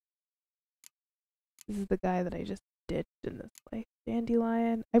 This is the guy that I just ditched in this life.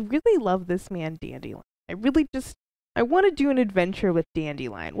 Dandelion. I really love this man, Dandelion. I want to do an adventure with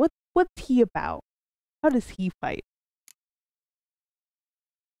Dandelion. What's he about? How does he fight?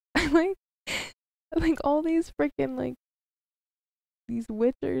 I like all these freaking like these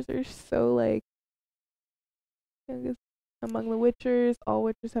witchers are so like among the witchers, all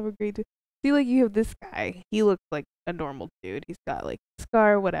witchers have a great see like you have this guy. He looks like a normal dude. He's got like a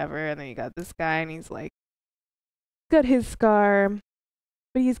scar, whatever, and then you got this guy and he's like got his scar,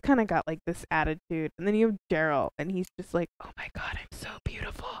 but he's kinda got like this attitude. And then you have Daryl and he's just like, oh my god, I'm so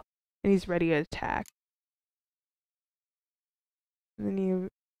beautiful. And he's ready to attack. And then you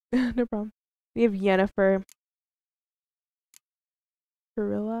no problem. You have Yennefer.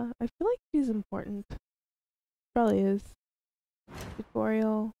 Gorilla. I feel like she's important. Probably is.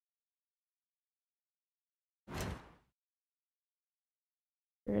 Tutorial.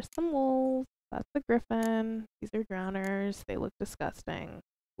 There's some wolves. That's the griffin. These are drowners. They look disgusting.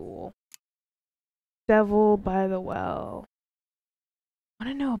 Cool. Devil by the well. I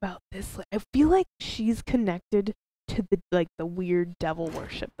want to know about this. I feel like she's connected to the weird devil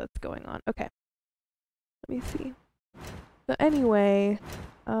worship that's going on. Okay. Let me see. So anyway,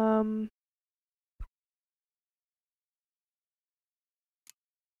 I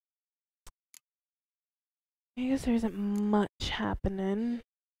guess there isn't much happening.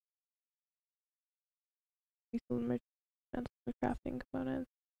 Crafting components.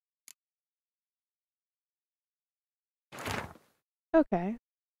 Okay.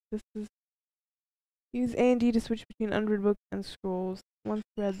 This is use A and D to switch between unread books and scrolls. Once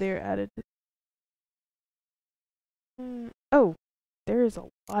read, they are added to oh, there's a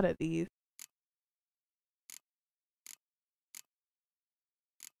lot of these.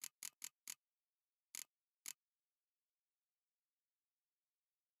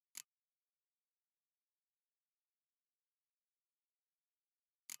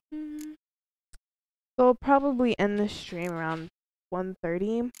 So I'll probably end the stream around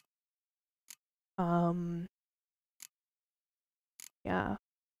 1:30. Yeah.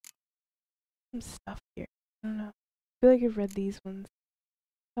 Some stuff here. I don't know. I feel like I've read these ones.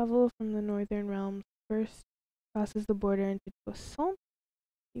 Travel from the northern realms. First crosses the border into Toussaint.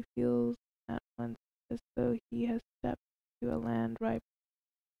 He feels at once as though he has stepped to a land ripe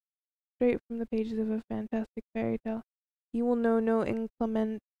straight from the pages of a fantastic fairy tale. He will know no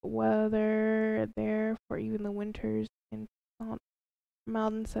inclement weather there, for even the winters in Toussaint are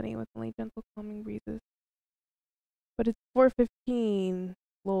mild and sunny with only gentle calming breezes. But it's 4:15.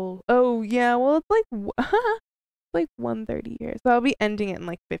 Lol. Oh yeah, well it's like like 1:30 here, so I'll be ending it in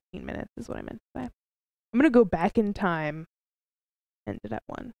like 15 minutes is what I meant to say. I'm gonna go back in time. End it at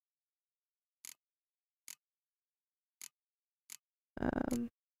 1.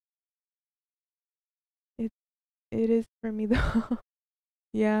 It is for me though.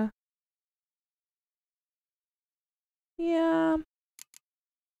 Yeah. Yeah.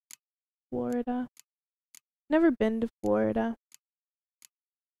 Florida. Never been to Florida.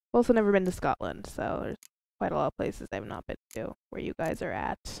 Also never been to Scotland, so there's quite a lot of places I've not been to where you guys are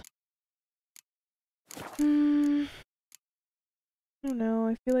at. I don't know,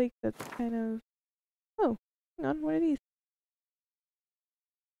 I feel like that's kind of... Oh, hang on, what are these?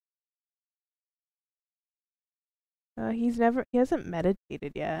 He hasn't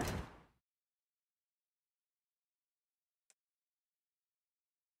meditated yet.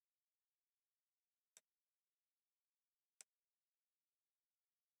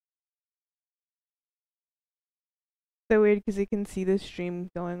 So weird because you can see the stream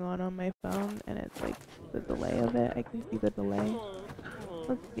going on my phone and it's like the delay of it. I can see the delay.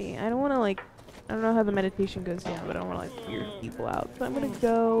 Let's see. I don't know how the meditation goes down, but I don't want to like weird people out. So I'm gonna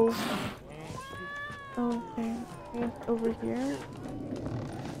go. Oh, okay. I guess over here.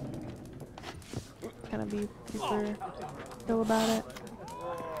 Kind of be super chill about it.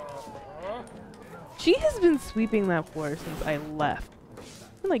 She has been sweeping that floor since I left.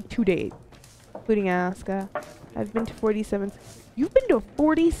 It's been like 2 days, including Alaska. I've been to 47. You've been to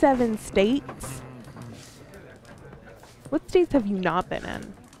 47 states? What states have you not been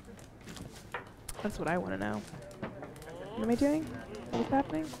in? That's what I want to know. What am I doing? What's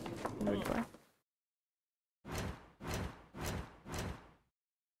happening? Inventory.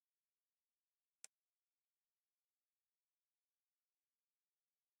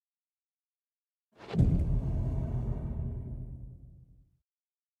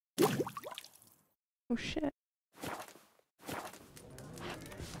 Oh shit.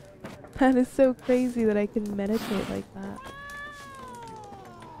 That is so crazy that I can meditate like that.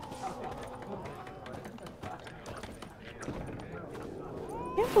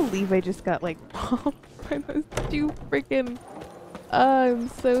 can't believe I just got like bombed by those two freaking. I'm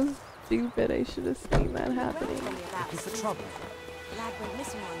so stupid. I should have seen that happening. Looking for trouble. The lad went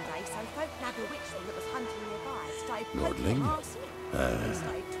missing one day, so folk nabbed a witch thing that was hunting nearby. Started Lordling? poking arse in it. He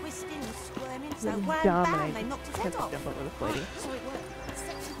started twisting and squirming, so Really wham dominate. bam, they knocked his head off. Jump over this lady. So it worked.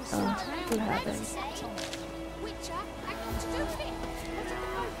 Oh, what happened? Witcher, I got to do it. What did the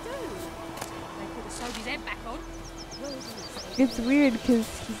folk do? They could have sewed his head back on. It's weird because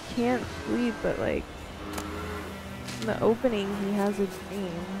he can't sleep, but like in the opening he has a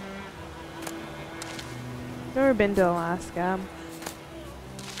dream. Never been to Alaska.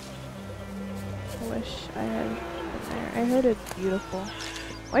 I wish I had been there. I heard it's beautiful.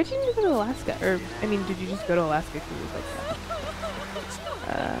 Why didn't you go to Alaska? Or I mean, did you just go to Alaska because it was like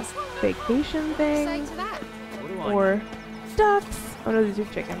a vacation Say thing? to that. Or ducks? Oh no, these are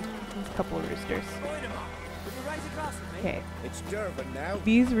chickens. There's a couple of roosters. Okay. It's Durban now.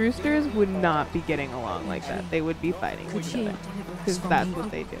 These roosters would not be getting along like that. They would be fighting each other. Because that's what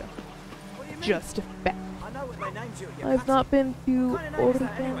they do. Just a fact. I've not been to Oregon,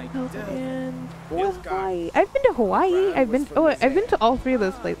 California, or Hawaii. I've been to Hawaii. I've been to all three of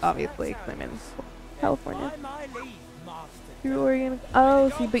those places, obviously, because I'm in California. Through Oregon.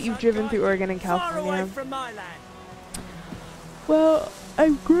 Oh, see, but you've driven through Oregon and California. Well, I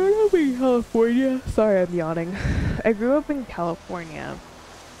grew up in California. Sorry, I'm yawning. I grew up in California.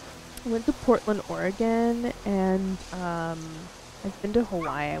 I went to Portland, Oregon, and I've been to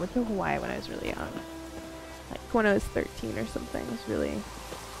Hawaii. I went to Hawaii when I was really young, like when I was 13 or something. It was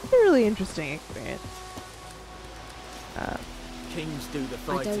a really interesting experience. Kings do the I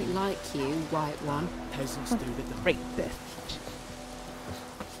fighting. don't like you, White One. Peasants do the Racist.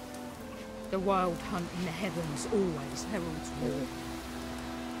 The wild hunt in the heavens always heralds war.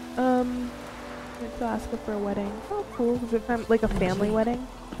 Went to Alaska for a wedding. Oh, cool. Was it like a family wedding?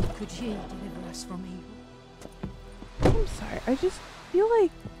 Could ye deliver us from evil? I'm sorry. I just feel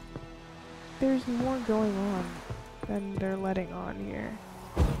like there's more going on than they're letting on here.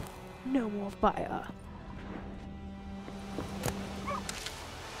 No more fire.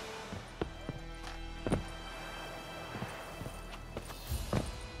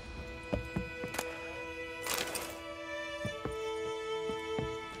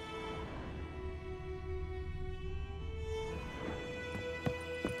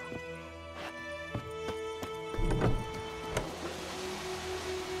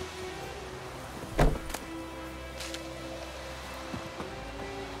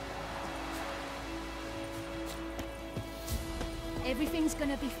 Everything's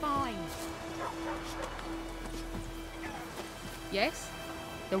gonna be fine. Yes?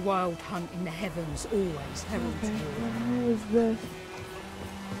 The wild hunt in the heavens always heralds Okay, war. who is this?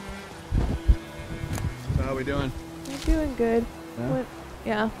 So how we doing? We're doing good. Yeah? What?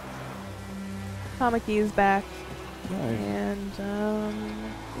 Yeah. Tamaki is back. Nice. And, let's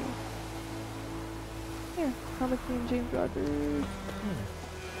see. Here, Tamaki and James Rogers.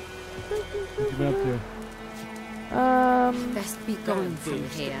 What you been up to? Best be gone from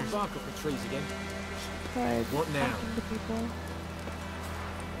here. The bark off the trees again. Sorry, What now? talking to people.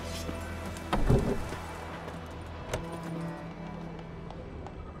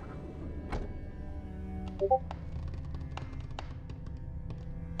 Oh,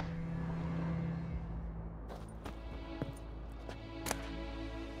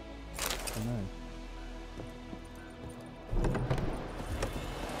 nice.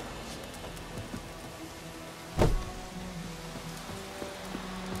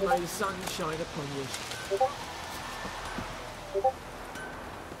 May the sun shine upon you.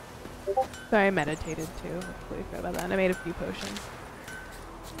 Sorry, I meditated too. Hopefully, sorry about that. And I made a few potions.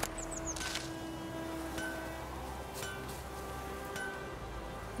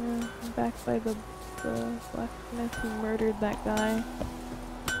 I'm back by the blacksmith who murdered that guy.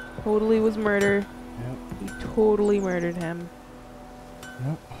 Totally was murder. Yep. He totally murdered him.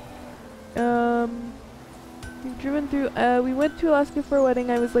 Yep. We've driven through, we went to Alaska for a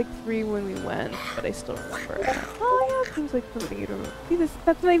wedding. I was like 3 when we went, but I still remember. Oh yeah, seems like something you don't remember. See this,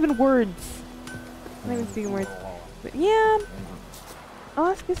 that's not even words. I'm not even speaking words. But yeah,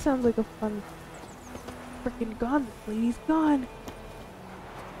 Alaska sounds like a fun, freaking gone. This lady's gone.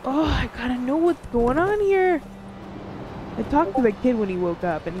 Oh, I gotta know what's going on here. I talked to the kid when he woke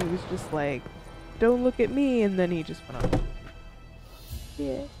up and he was just like, don't look at me, and then he just went on.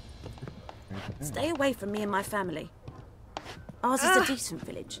 Yeah. Stay away from me and my family. Ours is a decent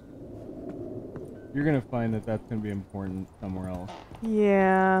village. You're gonna find that that's gonna be important somewhere else.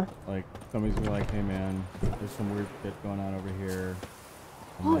 Yeah. Like, somebody's gonna be like, hey man, there's some weird shit going on over here.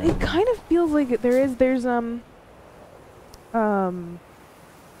 And Well, then- it kind of feels like there's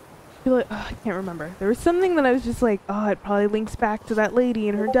feel like, I can't remember. There was something that I was just like, oh, it probably links back to that lady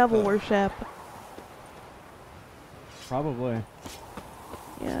and her devil worship. Probably.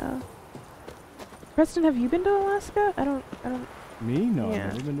 Yeah. Preston, have you been to Alaska? I don't. Me? No, Yeah.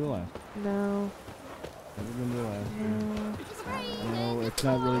 I've never been to Alaska. No. Never been to Alaska. No. No, it's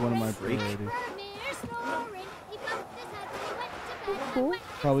not really one of my priorities. Cool.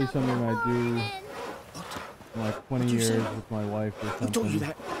 Probably something I do in like 20 years with my wife or something. Who taught you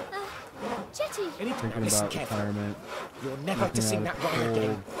that? Chetty. Thinking about retirement. You're never to sing that rhyme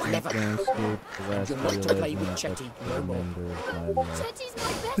again. Never. Landscape, the last You're not to play with Chetty no more. Chetty's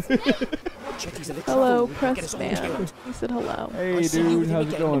my best mate. Chetty's a little Hello, fool. press Get us all man. killed. He said hello. Hey, dude, how's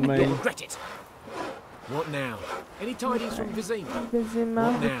it going, You'll man? regret it. What now? Any tidings from Vizima?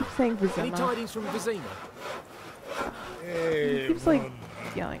 Vizima. What I now? keep saying Any Vizima. tidings from Vizima? He keeps like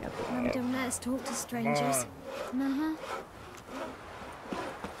yelling at the Mum, don't let us talk to strangers. Uh-huh.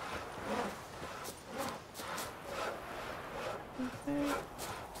 Okay.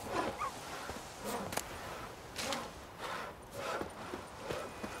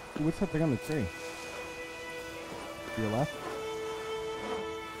 What's that thing on the tree? To your left?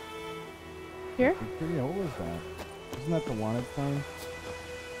 Here? Yeah, what was that? Isn't that the wanted sign?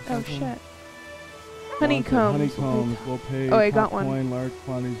 Oh shit. Honeycombs. Honeycombs will pay Oh, I top got one. coin, large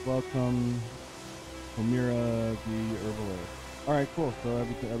quantities, welcome. Omira the herbalist. Alright, cool. So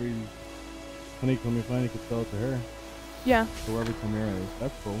every honeycomb you find, you could sell it to her. Yeah. So wherever Omira is.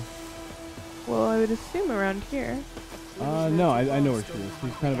 That's cool. Well, I would assume around here. No, I know where she is.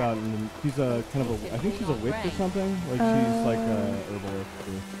 She's kind of out in the, she's a kind of a, I think she's a witch or something. Like she's like a herbalist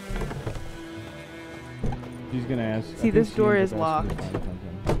too. She's gonna ask. See, this door is locked.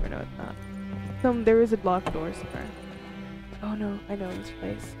 Or no, it's not. There is a locked door somewhere. Oh no, I know this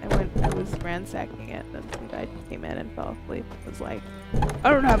place. I was ransacking it, and then some guy just came in and fell asleep. Was like, I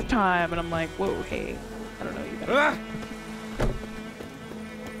don't have time, and I'm like, whoa, okay. I don't know you guys.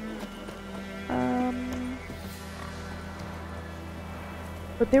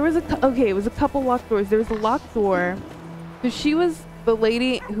 But there was okay, it was a couple locked doors. There was a locked door. So she was the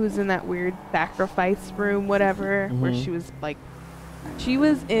lady who's in that weird sacrifice room, whatever, where she was like, she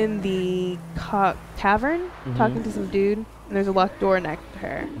was in the tavern talking to some dude, and there's a locked door next to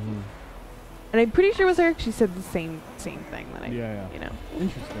her. And I'm pretty sure it was her. She said the same thing that I, you know.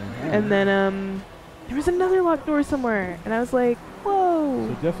 Interesting. And then there was another locked door somewhere, and I was like, whoa.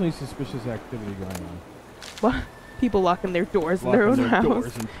 So definitely suspicious activity going on. What? People locking their doors in their own house.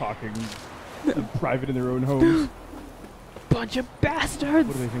 Doors and talking private in their own homes. Bunch of bastards.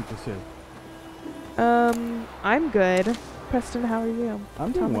 What do they think this is? I'm good. Preston, how are you?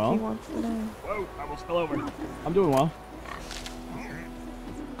 I'm doing well. Wants to know. Whoa, I almost fell over. I'm doing well.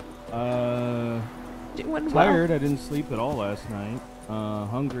 Doing tired. well. I didn't sleep at all last night.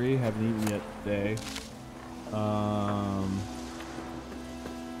 Hungry. Haven't eaten yet today.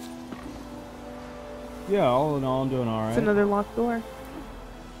 Yeah, all in all, I'm doing alright. It's another locked door.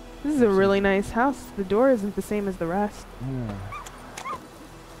 This is a really nice house. The door isn't the same as the rest. Yeah.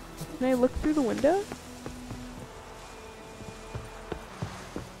 Can I look through the window?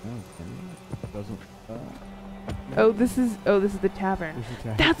 Doesn't. Oh, this is the tavern.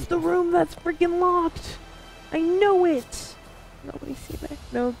 That's the room that's freaking locked. I know it. Nobody see there.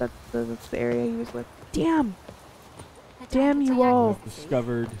 No, that's the area he was with. Damn. Damn you all.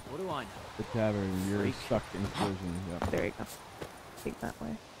 Discovered the tavern. You're stuck in collision. Yeah. There you go. Take that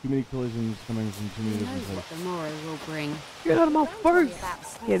way. Too many collisions coming from too many different What places. the morrow will bring. Get out of my first.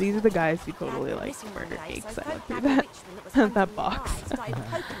 Yeah, these are the guys who totally like murder cakes. I went through that that box.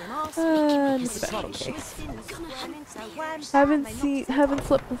 Haven't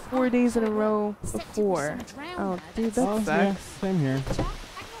slept for 4 days in a row before. Oh, dude, that sucks. Yeah, same here.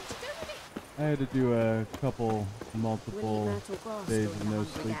 I had to do a couple, multiple days of no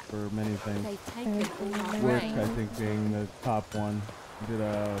sleep for many things. Work, I think, being the top one. I did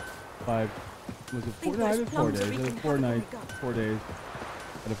a 5, was it 4? No, I did 4 days. I did 4 nights, 4 days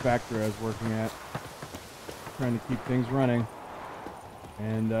at a factory I was working at, trying to keep things running.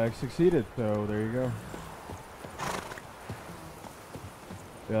 And I succeeded, so there you go.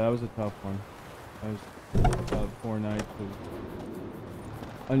 Yeah, that was a tough one. That was about 4 nights of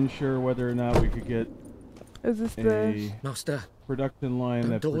unsure whether or not we could get a Master production line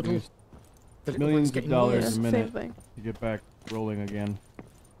that produced millions of dollars a minute to get back rolling again.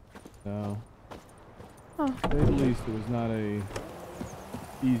 So, to say the least, it was not a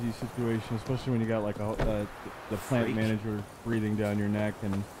easy situation, especially when you got like the plant manager breathing down your neck,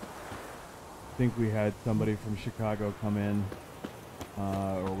 and I think we had somebody from Chicago come in,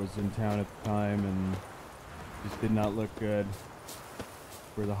 or was in town at the time, and just did not look good.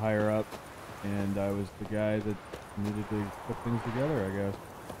 for the higher up, and I was the guy that needed to put things together, I guess.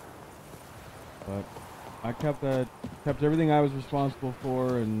 But I kept everything I was responsible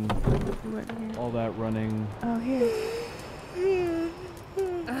for, and all that running. Oh, here.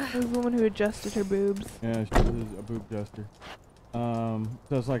 There's a woman who adjusted her boobs. Yeah, she was a boob adjuster. So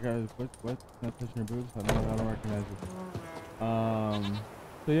it's like, what? Not touching her boobs? I don't recognize it.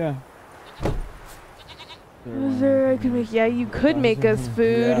 So yeah. I could make. Yeah, you could make us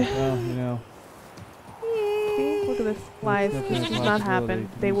food. Yeah, well, you know. See, look at this. Flies. This does not happen.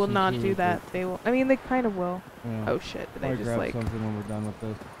 They will not do that. They will. I mean, they kind of will. Yeah. Oh shit! Did I just grab like? something when we're done with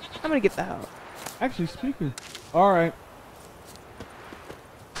this? I'm gonna get the house. Actually, speaking. All right.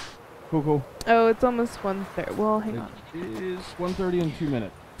 Cool. Oh, it's almost 1:30. Well, hang on. It is 1:30 in 2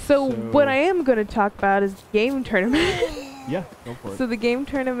 minutes. So what I am going to talk about is game tournament. Yeah, go for it. So the game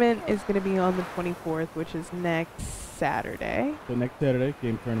tournament is going to be on the 24th, which is next Saturday. So next Saturday,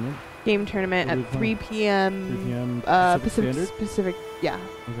 game tournament. Game tournament at 3 p.m. 3 p.m. Pacific. Yeah.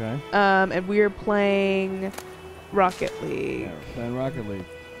 Okay. And we are playing Rocket League. Yeah, we're playing Rocket League.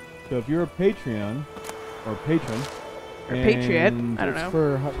 So if you're a Patreon or patron. Or Patriot. I don't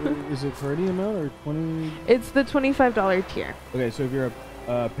know. Is it for any amount or 20? It's the $25 tier. Okay, so if you're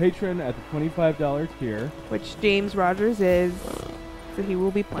a patron at the $25 tier, which James Rogers is, so he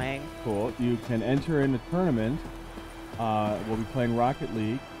will be playing. Cool. You can enter in a tournament. We'll be playing Rocket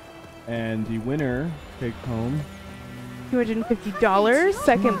League, and the winner takes home $250.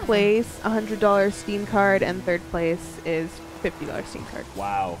 Second place, $100 Steam card, and third place is $50 Steam card.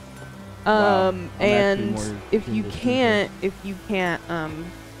 Wow. And if you can't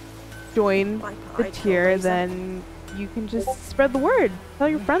join the tier, then you can just spread the word. Tell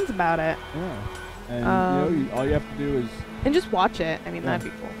your friends about it. Yeah. And all you have to do is and just watch it. I mean, that'd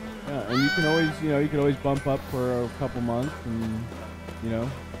be cool. Yeah, and you can always bump up for a couple months and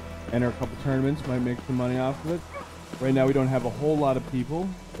enter a couple tournaments, might make some money off of it. Right now we don't have a whole lot of people,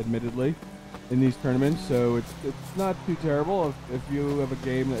 admittedly, in these tournaments, so it's not too terrible if you have a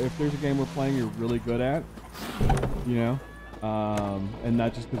game, if there's a game we're playing you're really good at, and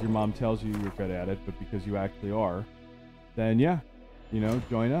not just because your mom tells you you're good at it, but because you actually are, then yeah,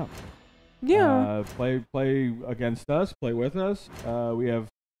 join up. Yeah. Play against us, play with us. We have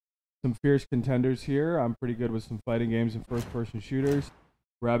some fierce contenders here. I'm pretty good with some fighting games and first-person shooters.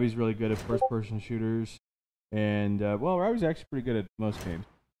 Robbie's really good at first-person shooters, and Robbie's actually pretty good at most games.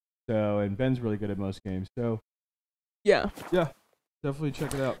 So, and Ben's really good at most games. So, yeah, definitely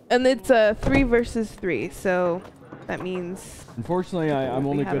check it out. And it's 3 versus 3, so that means. Unfortunately, I'm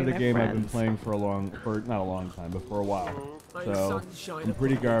only good at a game I've been playing for not a long time, but for a while. So I'm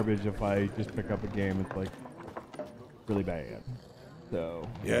pretty garbage if I just pick up a game. It's like really bad. So.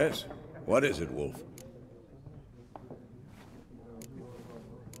 Yes. What is it, Wolf?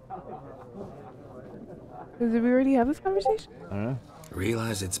 Did we already have this conversation? I don't know.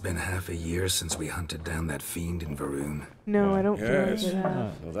 Realize it's been half a year since we hunted down that fiend in Varun. No, I don't feel like Yes. it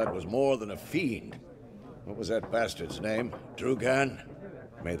has. Well, that was more than a fiend. What was that bastard's name? Drugan?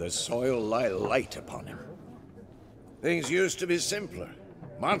 May the soil lie light upon him. Things used to be simpler.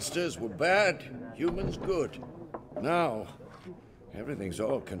 Monsters were bad, humans good. Now, everything's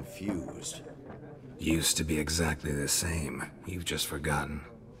all confused. Used to be exactly the same. You've just forgotten.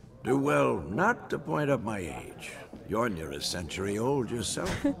 Do well not to point up my age. You're near a century old yourself.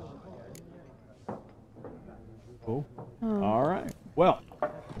 Cool. All right. Well,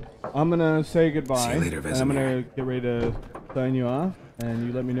 I'm going to say goodbye. See you later, and I'm Vesemir. going to get ready to sign you off, and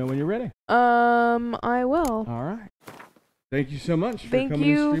you let me know when you're ready. I will. All right. Thank you so much for Thank coming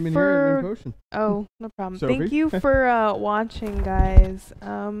you and streaming for here at Green Potion. Oh, no problem. Sophie? Thank you for watching, guys.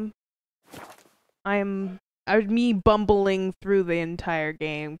 Me bumbling through the entire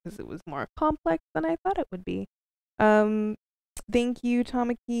game because it was more complex than I thought it would be. Thank you,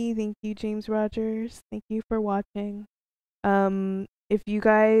 Tamaki. Thank you, James Rogers. Thank you for watching. If you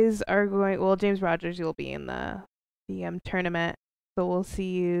guys are going, James Rogers, you'll be in the tournament, so we'll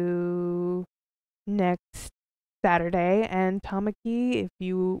see you next Saturday. And Tamaki, if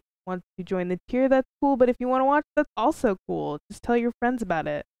you want to join the tier, that's cool. But if you want to watch, that's also cool. Just tell your friends about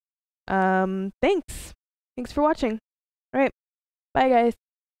it. Thanks for watching. All right, bye, guys.